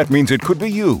 3. That means it could be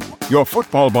you, your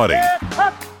football buddy,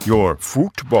 your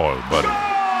football buddy,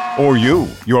 or you,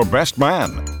 your best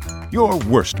man, your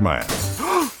worst man,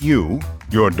 you,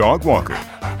 your dog walker,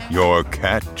 your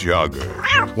cat jogger.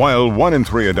 While 1 in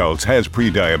 3 adults has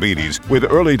prediabetes, with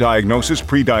early diagnosis,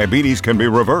 prediabetes can be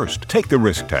reversed. Take the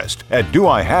risk test at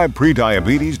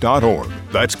doihaveprediabetes.org.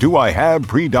 That's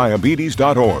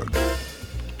doihaveprediabetes.org.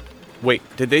 Wait,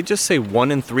 did they just say 1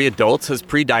 in 3 adults has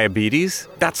prediabetes?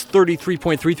 That's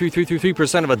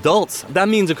 33.33333% of adults. That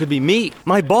means it could be me,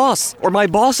 my boss, or my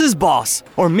boss's boss,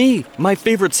 or me, my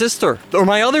favorite sister, or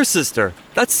my other sister.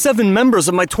 That's 7 members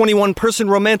of my 21-person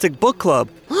romantic book club.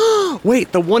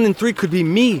 Wait, the 1 in 3 could be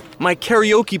me, my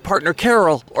karaoke partner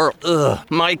Carol, or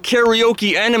my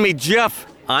karaoke enemy Jeff.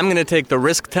 I'm going to take the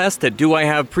risk test at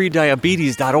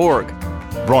doihaveprediabetes.org.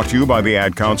 Brought to you by the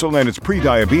Ad Council and its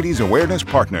Prediabetes Awareness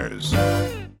Partners.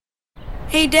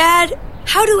 Hey, Dad,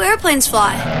 how do airplanes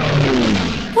fly?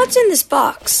 What's in this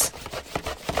box?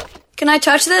 Can I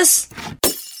touch this?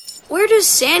 Where does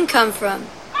sand come from?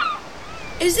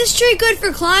 Is this tree good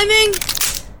for climbing?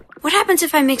 What happens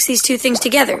if I mix these two things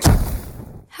together?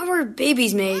 How are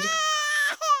babies made?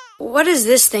 What does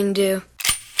this thing do?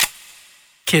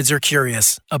 Kids are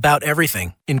curious about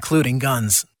everything, including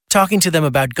guns. Talking to them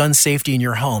about gun safety in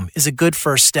your home is a good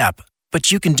first step,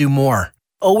 but you can do more.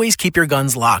 Always keep your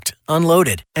guns locked,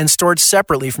 unloaded, and stored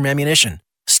separately from ammunition.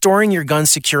 Storing your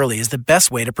guns securely is the best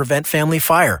way to prevent family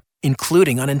fire,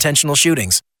 including unintentional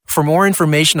shootings. For more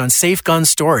information on safe gun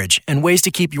storage and ways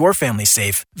to keep your family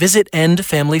safe, visit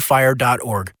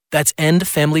endfamilyfire.org. That's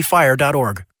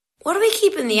endfamilyfire.org. What do we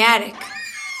keep in the attic?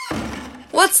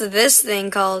 What's this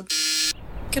thing called?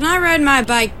 Can I ride my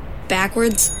bike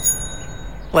backwards?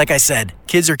 Like I said,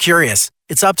 kids are curious.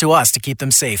 It's up to us to keep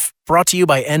them safe. Brought to you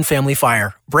by End Family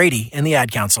Fire, Brady, and the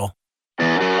Ad Council.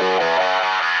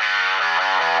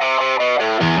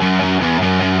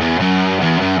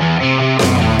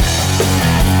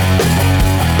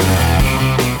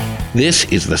 This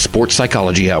is the Sports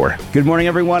Psychology Hour. Good morning,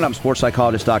 everyone. I'm sports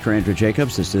psychologist Dr. Andrew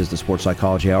Jacobs. This is the Sports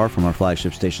Psychology Hour from our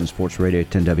flagship station, Sports Radio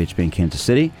 10 WHB in Kansas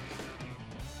City.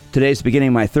 Today's the beginning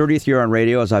of my 30th year on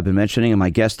radio, as I've been mentioning, and my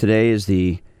guest today is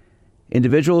the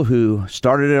individual who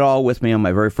started it all with me on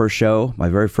my very first show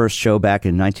back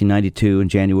in 1992 in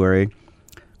January,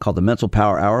 called the Mental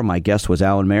Power Hour. My guest was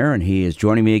Alan Mayer, and he is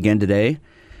joining me again today.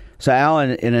 So,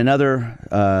 Alan, in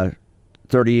another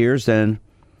 30 years, then,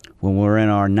 when we're in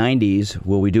our 90s,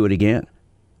 will we do it again?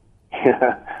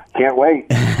 Can't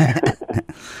wait.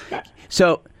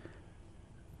 So,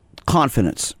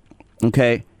 confidence,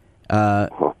 okay?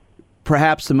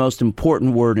 Perhaps the most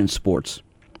important word in sports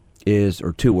is,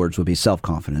 or two words would be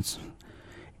self-confidence.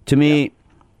 To me,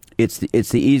 it's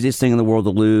the easiest thing in the world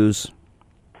to lose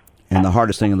and the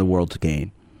hardest thing in the world to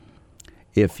gain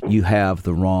if you have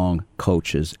the wrong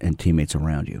coaches and teammates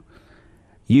around you.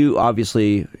 You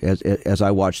obviously, as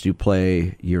I watched you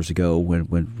play years ago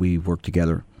when we worked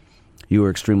together, you were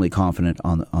extremely confident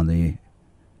on the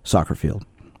soccer field.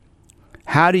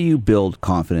 How do you build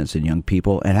confidence in young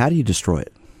people, and how do you destroy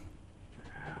it?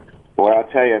 Well, I'll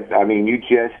tell you. I mean, you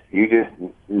just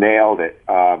nailed it.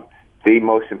 The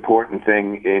most important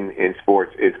thing in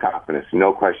sports is confidence,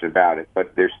 no question about it.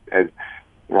 But I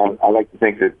like to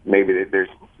think that maybe that there's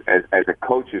as a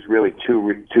coach, there's really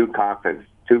two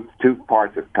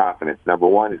parts of confidence. Number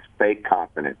one is fake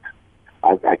confidence.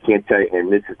 I can't tell you,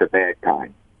 and this is the bad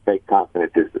kind. Fake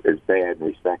confidence is bad and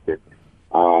respected.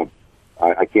 I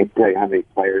can't tell you how many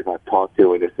players I've talked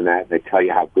to and this and that, and they tell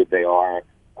you how good they are,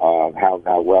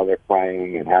 how well they're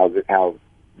playing, and how they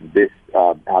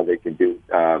can do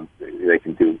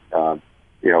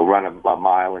run a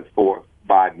mile in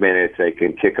 5 minutes. They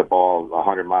can kick a ball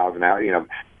 100 miles an hour.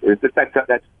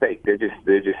 That's fake.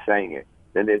 They're just saying it.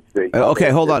 Then okay,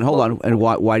 hold on. And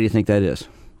why do you think that is?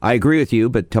 I agree with you,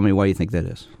 but tell me why you think that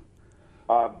is.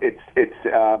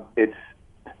 It's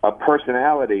a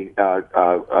personality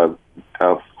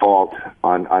fault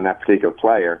on that particular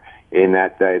player, in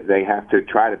that they have to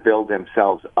try to build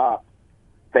themselves up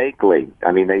fakely.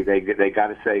 I mean, they got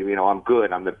to say, I'm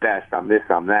good, I'm the best, I'm this,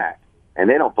 I'm that, and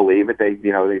they don't believe it. They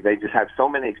just have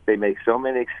they make so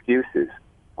many excuses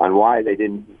on why they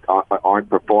aren't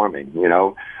performing.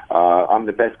 I'm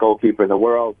the best goalkeeper in the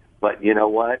world, but you know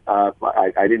what?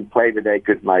 I didn't play today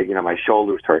because my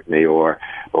shoulders hurt me, or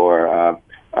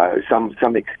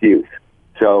some excuse.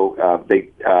 So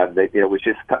it's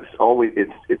just always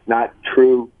it's not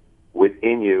true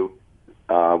within you.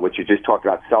 What you just talked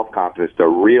about, self-confidence. The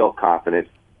real confidence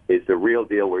is the real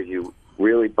deal, where you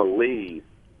really believe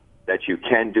that you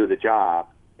can do the job,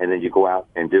 and then you go out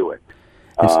and do it.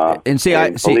 Go ahead.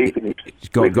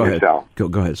 Yourself.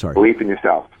 Go ahead. Sorry. Believe in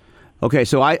yourself. Okay,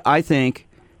 so I think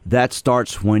that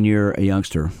starts when you're a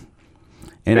youngster,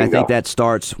 and I think that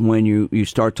starts when you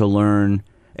start to learn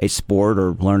a sport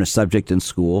or learn a subject in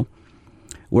school.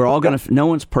 We're all no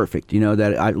one's perfect.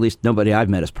 That at least nobody I've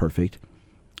met is perfect.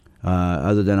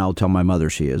 Other than I'll tell my mother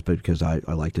she is, but because I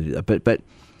like to do that. But right.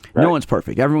 No one's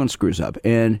perfect. Everyone screws up,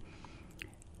 and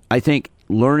I think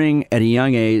learning at a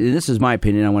young age, and this is my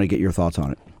opinion, I want to get your thoughts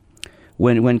on it.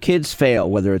 When kids fail,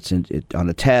 whether it's on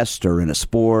a test or in a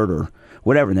sport or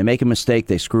whatever, and they make a mistake,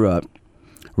 they screw up,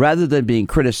 rather than being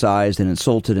criticized and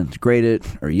insulted and degraded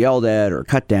or yelled at or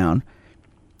cut down,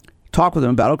 talk with them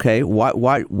about, okay,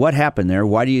 what happened there?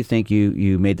 Why do you think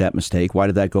you made that mistake? Why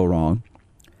did that go wrong?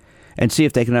 And see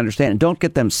if they can understand. And don't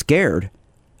get them scared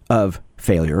of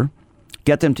failure.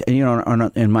 Get them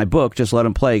to, in my book, Just Let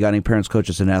Them Play, Guiding Parents,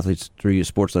 Coaches, and Athletes Through Youth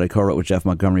Sports, that I co-wrote with Jeff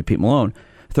Montgomery and Pete Malone.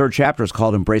 Third chapter is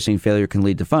called Embracing Failure Can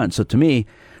Lead to Fun. So to me,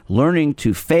 learning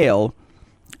to fail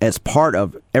as part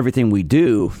of everything we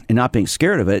do and not being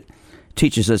scared of it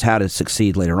teaches us how to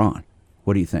succeed later on.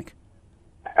 What do you think?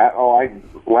 I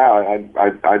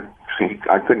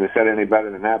couldn't have said any better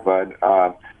than that, bud.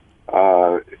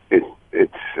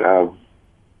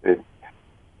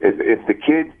 If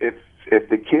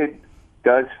the kid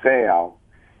does fail,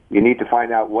 you need to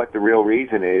find out what the real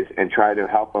reason is and try to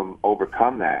help them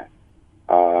overcome that.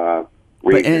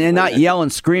 And not yell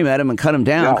and scream at them and cut them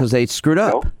down because they screwed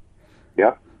up. Nope.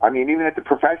 Yep. I mean, even at the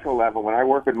professional level, when I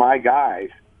work with my guys,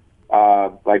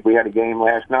 like we had a game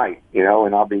last night,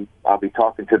 and I'll be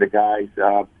talking to the guys,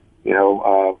 on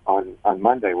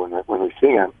Monday when we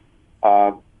see them.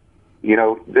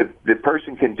 The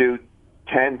person can do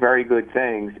 10 very good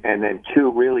things and then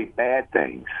 2 really bad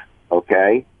things.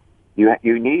 Okay, you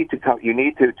need to tell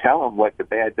them what the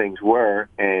bad things were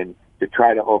and to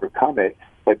try to overcome it.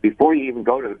 But before you even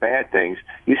go to the bad things,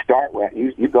 you start with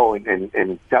you go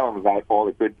and tell him about all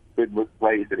the good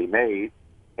plays that he made,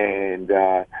 and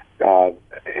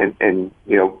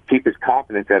keep his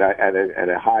confidence at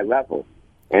a high level.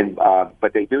 And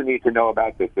but they do need to know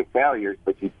about the failures.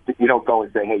 But you don't go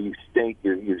and say, "Hey, you stink.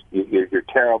 You're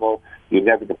terrible. You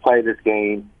never can play this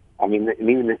game." I mean, and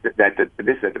even this at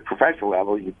the professional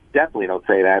level, you definitely don't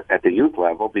say that at the youth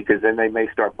level, because then they may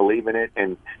start believing it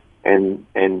and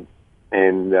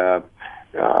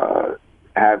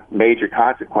have major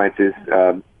consequences,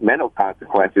 mental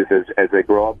consequences, as they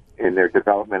grow up in their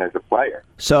development as a player.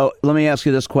 So let me ask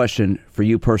you this question for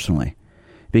you personally,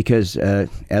 because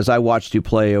as I watched you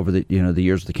play over the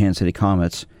years of the Kansas City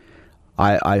Comets,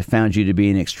 I found you to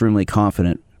be an extremely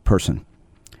confident person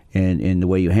in the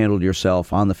way you handled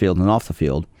yourself on the field and off the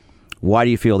field. Why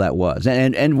do you feel that was?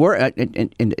 And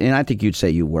I think you'd say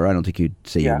you were. I don't think you'd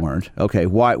say you weren't. Okay,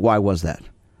 why was that?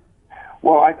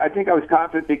 Well, I think I was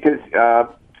confident because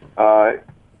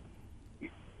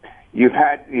you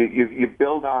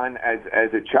build on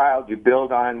as a child. You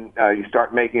build on. You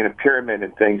start making a pyramid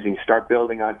and things, and you start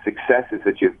building on successes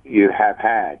that you have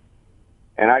had.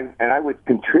 And I would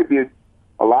contribute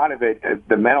a lot of it,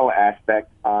 the mental aspect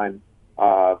on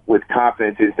with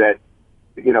confidence, is that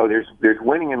there's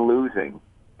winning and losing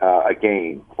a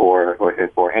game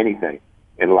or anything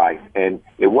in life, and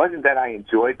it wasn't that I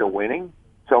enjoyed the winning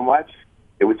so much.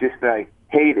 It was just that I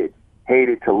hated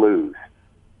to lose.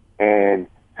 And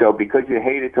so because you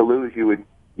hated to lose, you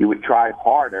would try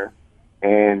harder.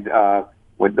 And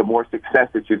with the more success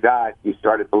that you got, you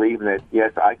started believing that,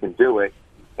 yes, I can do it.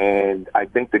 And I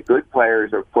think the good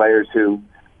players are players who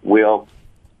will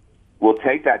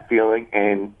take that feeling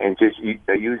and just use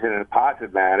it in a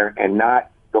positive manner, and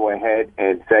not go ahead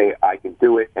and say, I can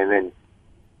do it, and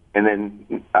then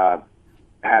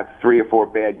have 3 or 4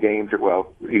 bad games.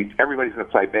 Well, everybody's going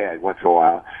to play bad once in a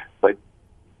while, but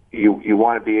you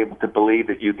want to be able to believe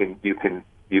that you can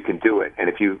do it. And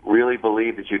if you really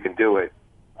believe that you can do it,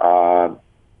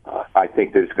 I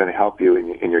think that it's going to help you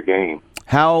in your game.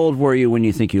 How old were you when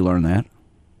you think you learned that?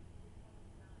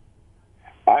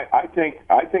 I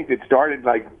think it started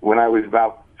like when I was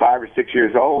about 5 or 6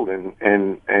 years old, and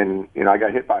I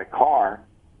got hit by a car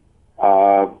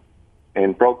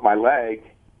and broke my leg.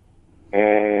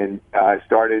 And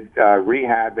started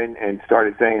rehabbing and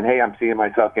started saying, hey, I'm seeing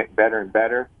myself getting better and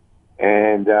better.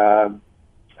 And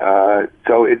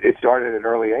so it started at an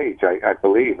early age, I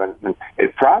believe. And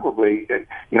it probably,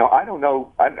 I don't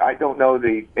know. I don't know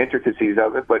the intricacies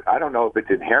of it, but I don't know if it's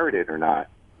inherited or not.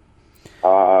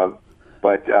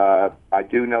 But I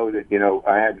do know that,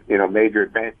 I had, major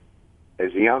event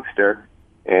as a youngster.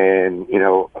 And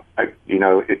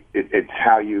it's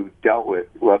how you dealt with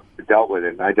it,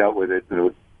 and I dealt with it and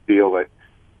would feel that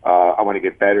I want to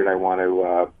get better and I want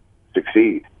to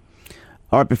succeed.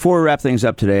 All right, before we wrap things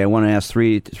up today, I want to ask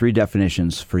three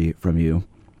definitions from you.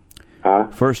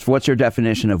 First, what's your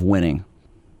definition of winning?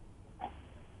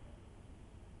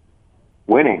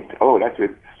 Winning. Oh, that's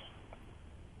it.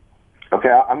 Okay,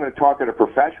 I'm going to talk at a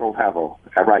professional level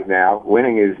right now.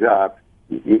 Winning is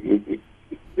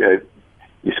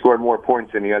you scored more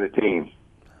points than the other team.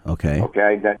 Okay.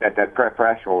 Okay, that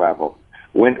professional level.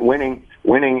 Winning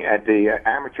at the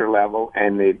amateur level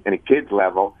and the kids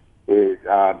level is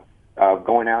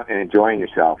going out and enjoying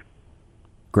yourself.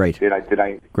 Great. Did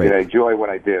I enjoy what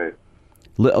I did?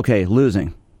 Okay,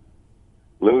 losing.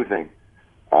 Losing.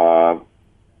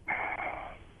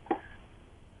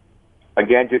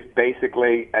 Again, just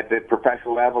basically at the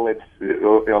professional level, it's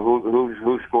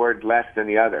who scored less than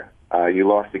the other. You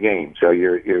lost the game, so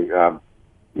you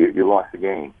lost the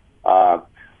game.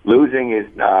 Losing is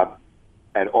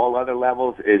at all other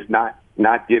levels is not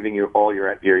giving you all your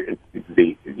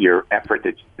effort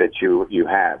that you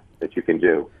have that you can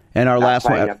do. And our last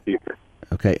one.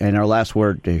 Okay, and our last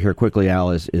word here quickly,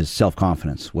 Al, is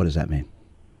self-confidence. What does that mean?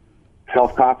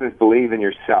 Self-confidence. Believe in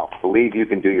yourself. Believe you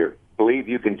can do it. Really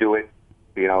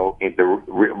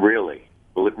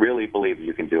believe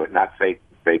you can do it. Not fake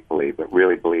believe, but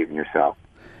really believe in yourself.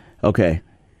 Okay.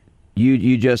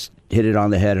 You just hit it on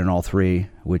the head in all three,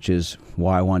 which is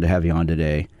why I wanted to have you on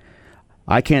today.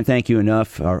 I can't thank you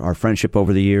enough. Our friendship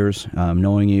over the years,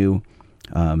 knowing you,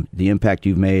 the impact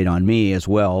you've made on me as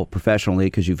well professionally,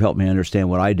 because you've helped me understand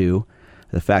what I do.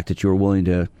 The fact that you were willing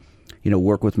to,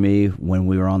 work with me when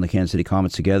we were on the Kansas City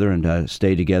Comets together and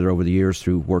stay together over the years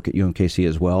through work at UMKC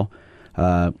as well.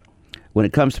 When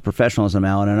it comes to professionalism,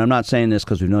 Alan, and I'm not saying this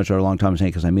because we've known each other a long time, I'm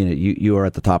saying because I mean it, you are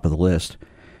at the top of the list.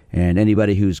 And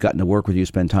anybody who's gotten to work with you,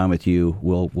 spend time with you,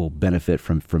 will benefit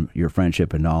from your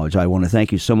friendship and knowledge. I want to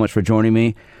thank you so much for joining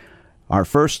me. Our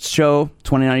first show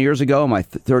 29 years ago, my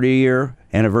 30-year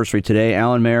anniversary today.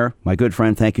 Alan Mayer, my good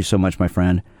friend, thank you so much, my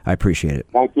friend. I appreciate it.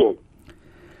 Thank you.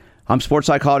 I'm sports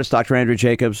psychologist Dr. Andrew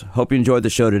Jacobs. Hope you enjoyed the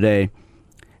show today.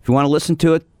 If you want to listen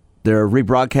to it, there are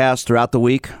rebroadcasts throughout the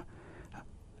week.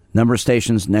 Number of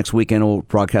stations next weekend will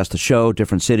broadcast the show,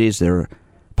 different cities. They're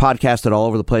podcasted all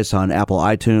over the place on Apple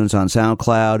iTunes, on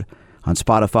SoundCloud, on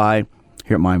Spotify,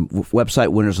 here at my website,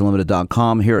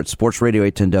 winnersunlimited.com, here at Sports Radio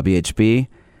 810 WHB.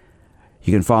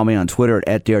 You can follow me on Twitter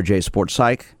at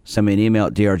DRJSportsPsych. Send me an email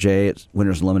at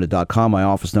drj@winnersunlimited.com. My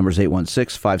office number is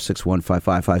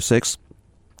 816-561-5556.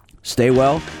 Stay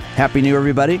well. Happy New Year,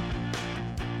 everybody.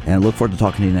 And I look forward to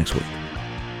talking to you next week.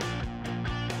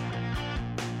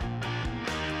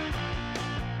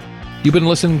 You've been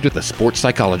listening to the Sports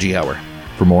Psychology Hour.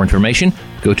 For more information,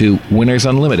 go to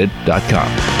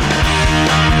winnersunlimited.com.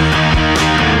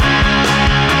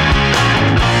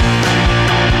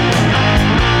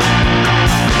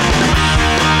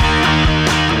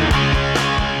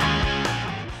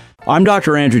 I'm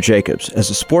Dr. Andrew Jacobs.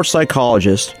 As a sports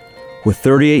psychologist with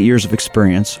 38 years of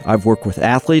experience, I've worked with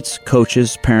athletes,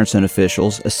 coaches, parents, and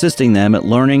officials, assisting them at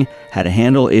learning how to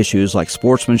handle issues like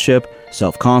sportsmanship,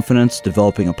 self-confidence,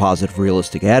 developing a positive,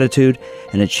 realistic attitude,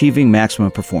 and achieving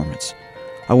maximum performance.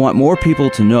 I want more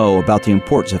people to know about the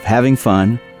importance of having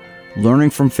fun, learning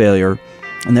from failure,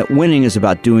 and that winning is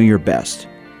about doing your best.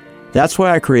 That's why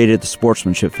I created the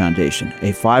Sportsmanship Foundation,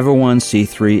 a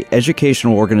 501c3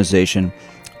 educational organization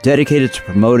dedicated to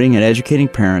promoting and educating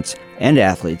parents and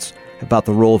athletes about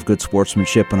the role of good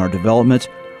sportsmanship in our development.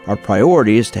 Our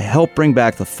priority is to help bring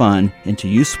back the fun into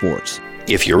youth sports.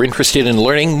 If you're interested in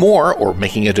learning more or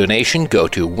making a donation, go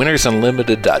to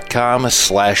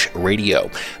winnersunlimited.com/radio.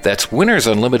 That's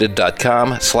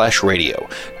winnersunlimited.com/radio.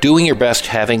 Doing your best,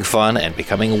 having fun, and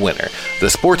becoming a winner. The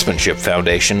Sportsmanship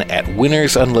Foundation at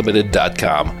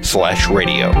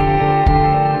winnersunlimited.com/radio.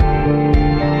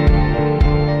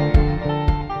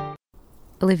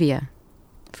 Olivia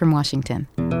from Washington.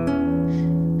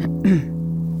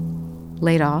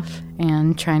 Laid off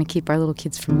and trying to keep our little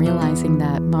kids from realizing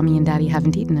that mommy and daddy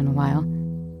haven't eaten in a while.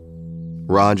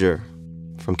 Roger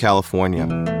from California.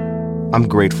 I'm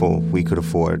grateful we could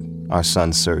afford our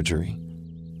son's surgery.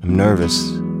 I'm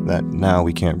nervous that now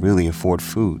we can't really afford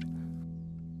food.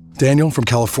 Daniel from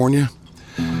California.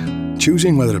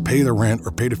 Choosing whether to pay the rent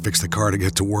or pay to fix the car to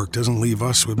get to work doesn't leave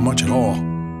us with much at all.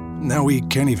 Now we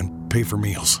can't even pay for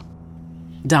meals.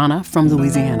 Donna from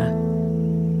Louisiana.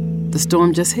 The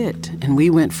storm just hit, and we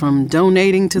went from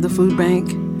donating to the food bank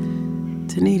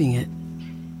to needing it.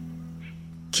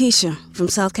 Keisha from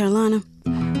South Carolina.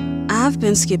 I've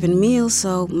been skipping meals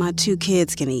so my 2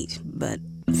 kids can eat, but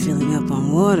filling up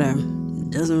on water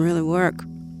doesn't really work.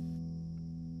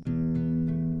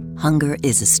 Hunger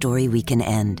is a story we can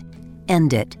end.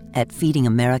 End it at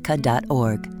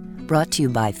feedingamerica.org. Brought to you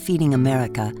by Feeding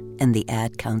America and the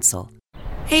Ad Council.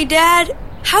 Hey, Dad,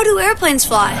 how do airplanes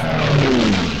fly?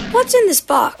 What's in this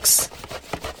box?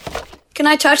 Can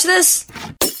I touch this?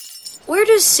 Where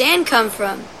does sand come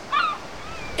from?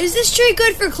 Is this tree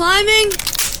good for climbing?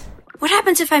 What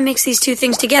happens if I mix these two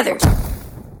things together?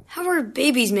 How are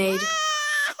babies made?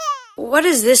 What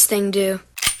does this thing do?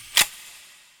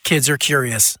 Kids are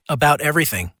curious about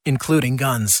everything, including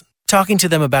guns. Talking to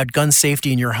them about gun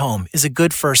safety in your home is a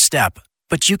good first step,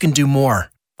 but you can do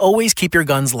more. Always keep your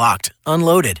guns locked,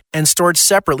 unloaded, and stored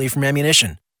separately from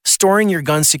ammunition. Storing your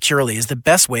guns securely is the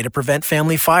best way to prevent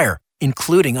family fire,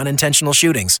 including unintentional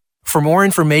shootings. For more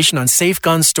information on safe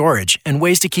gun storage and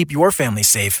ways to keep your family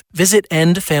safe, visit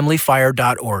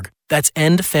endfamilyfire.org. That's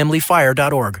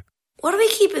endfamilyfire.org. What do we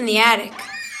keep in the attic?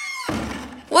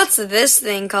 What's this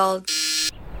thing called?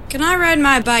 Can I ride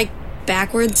my bike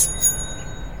backwards?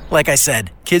 Like I said,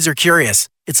 kids are curious.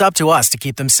 It's up to us to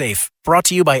keep them safe. Brought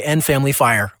to you by End Family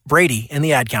Fire, Brady, and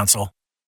the Ad Council.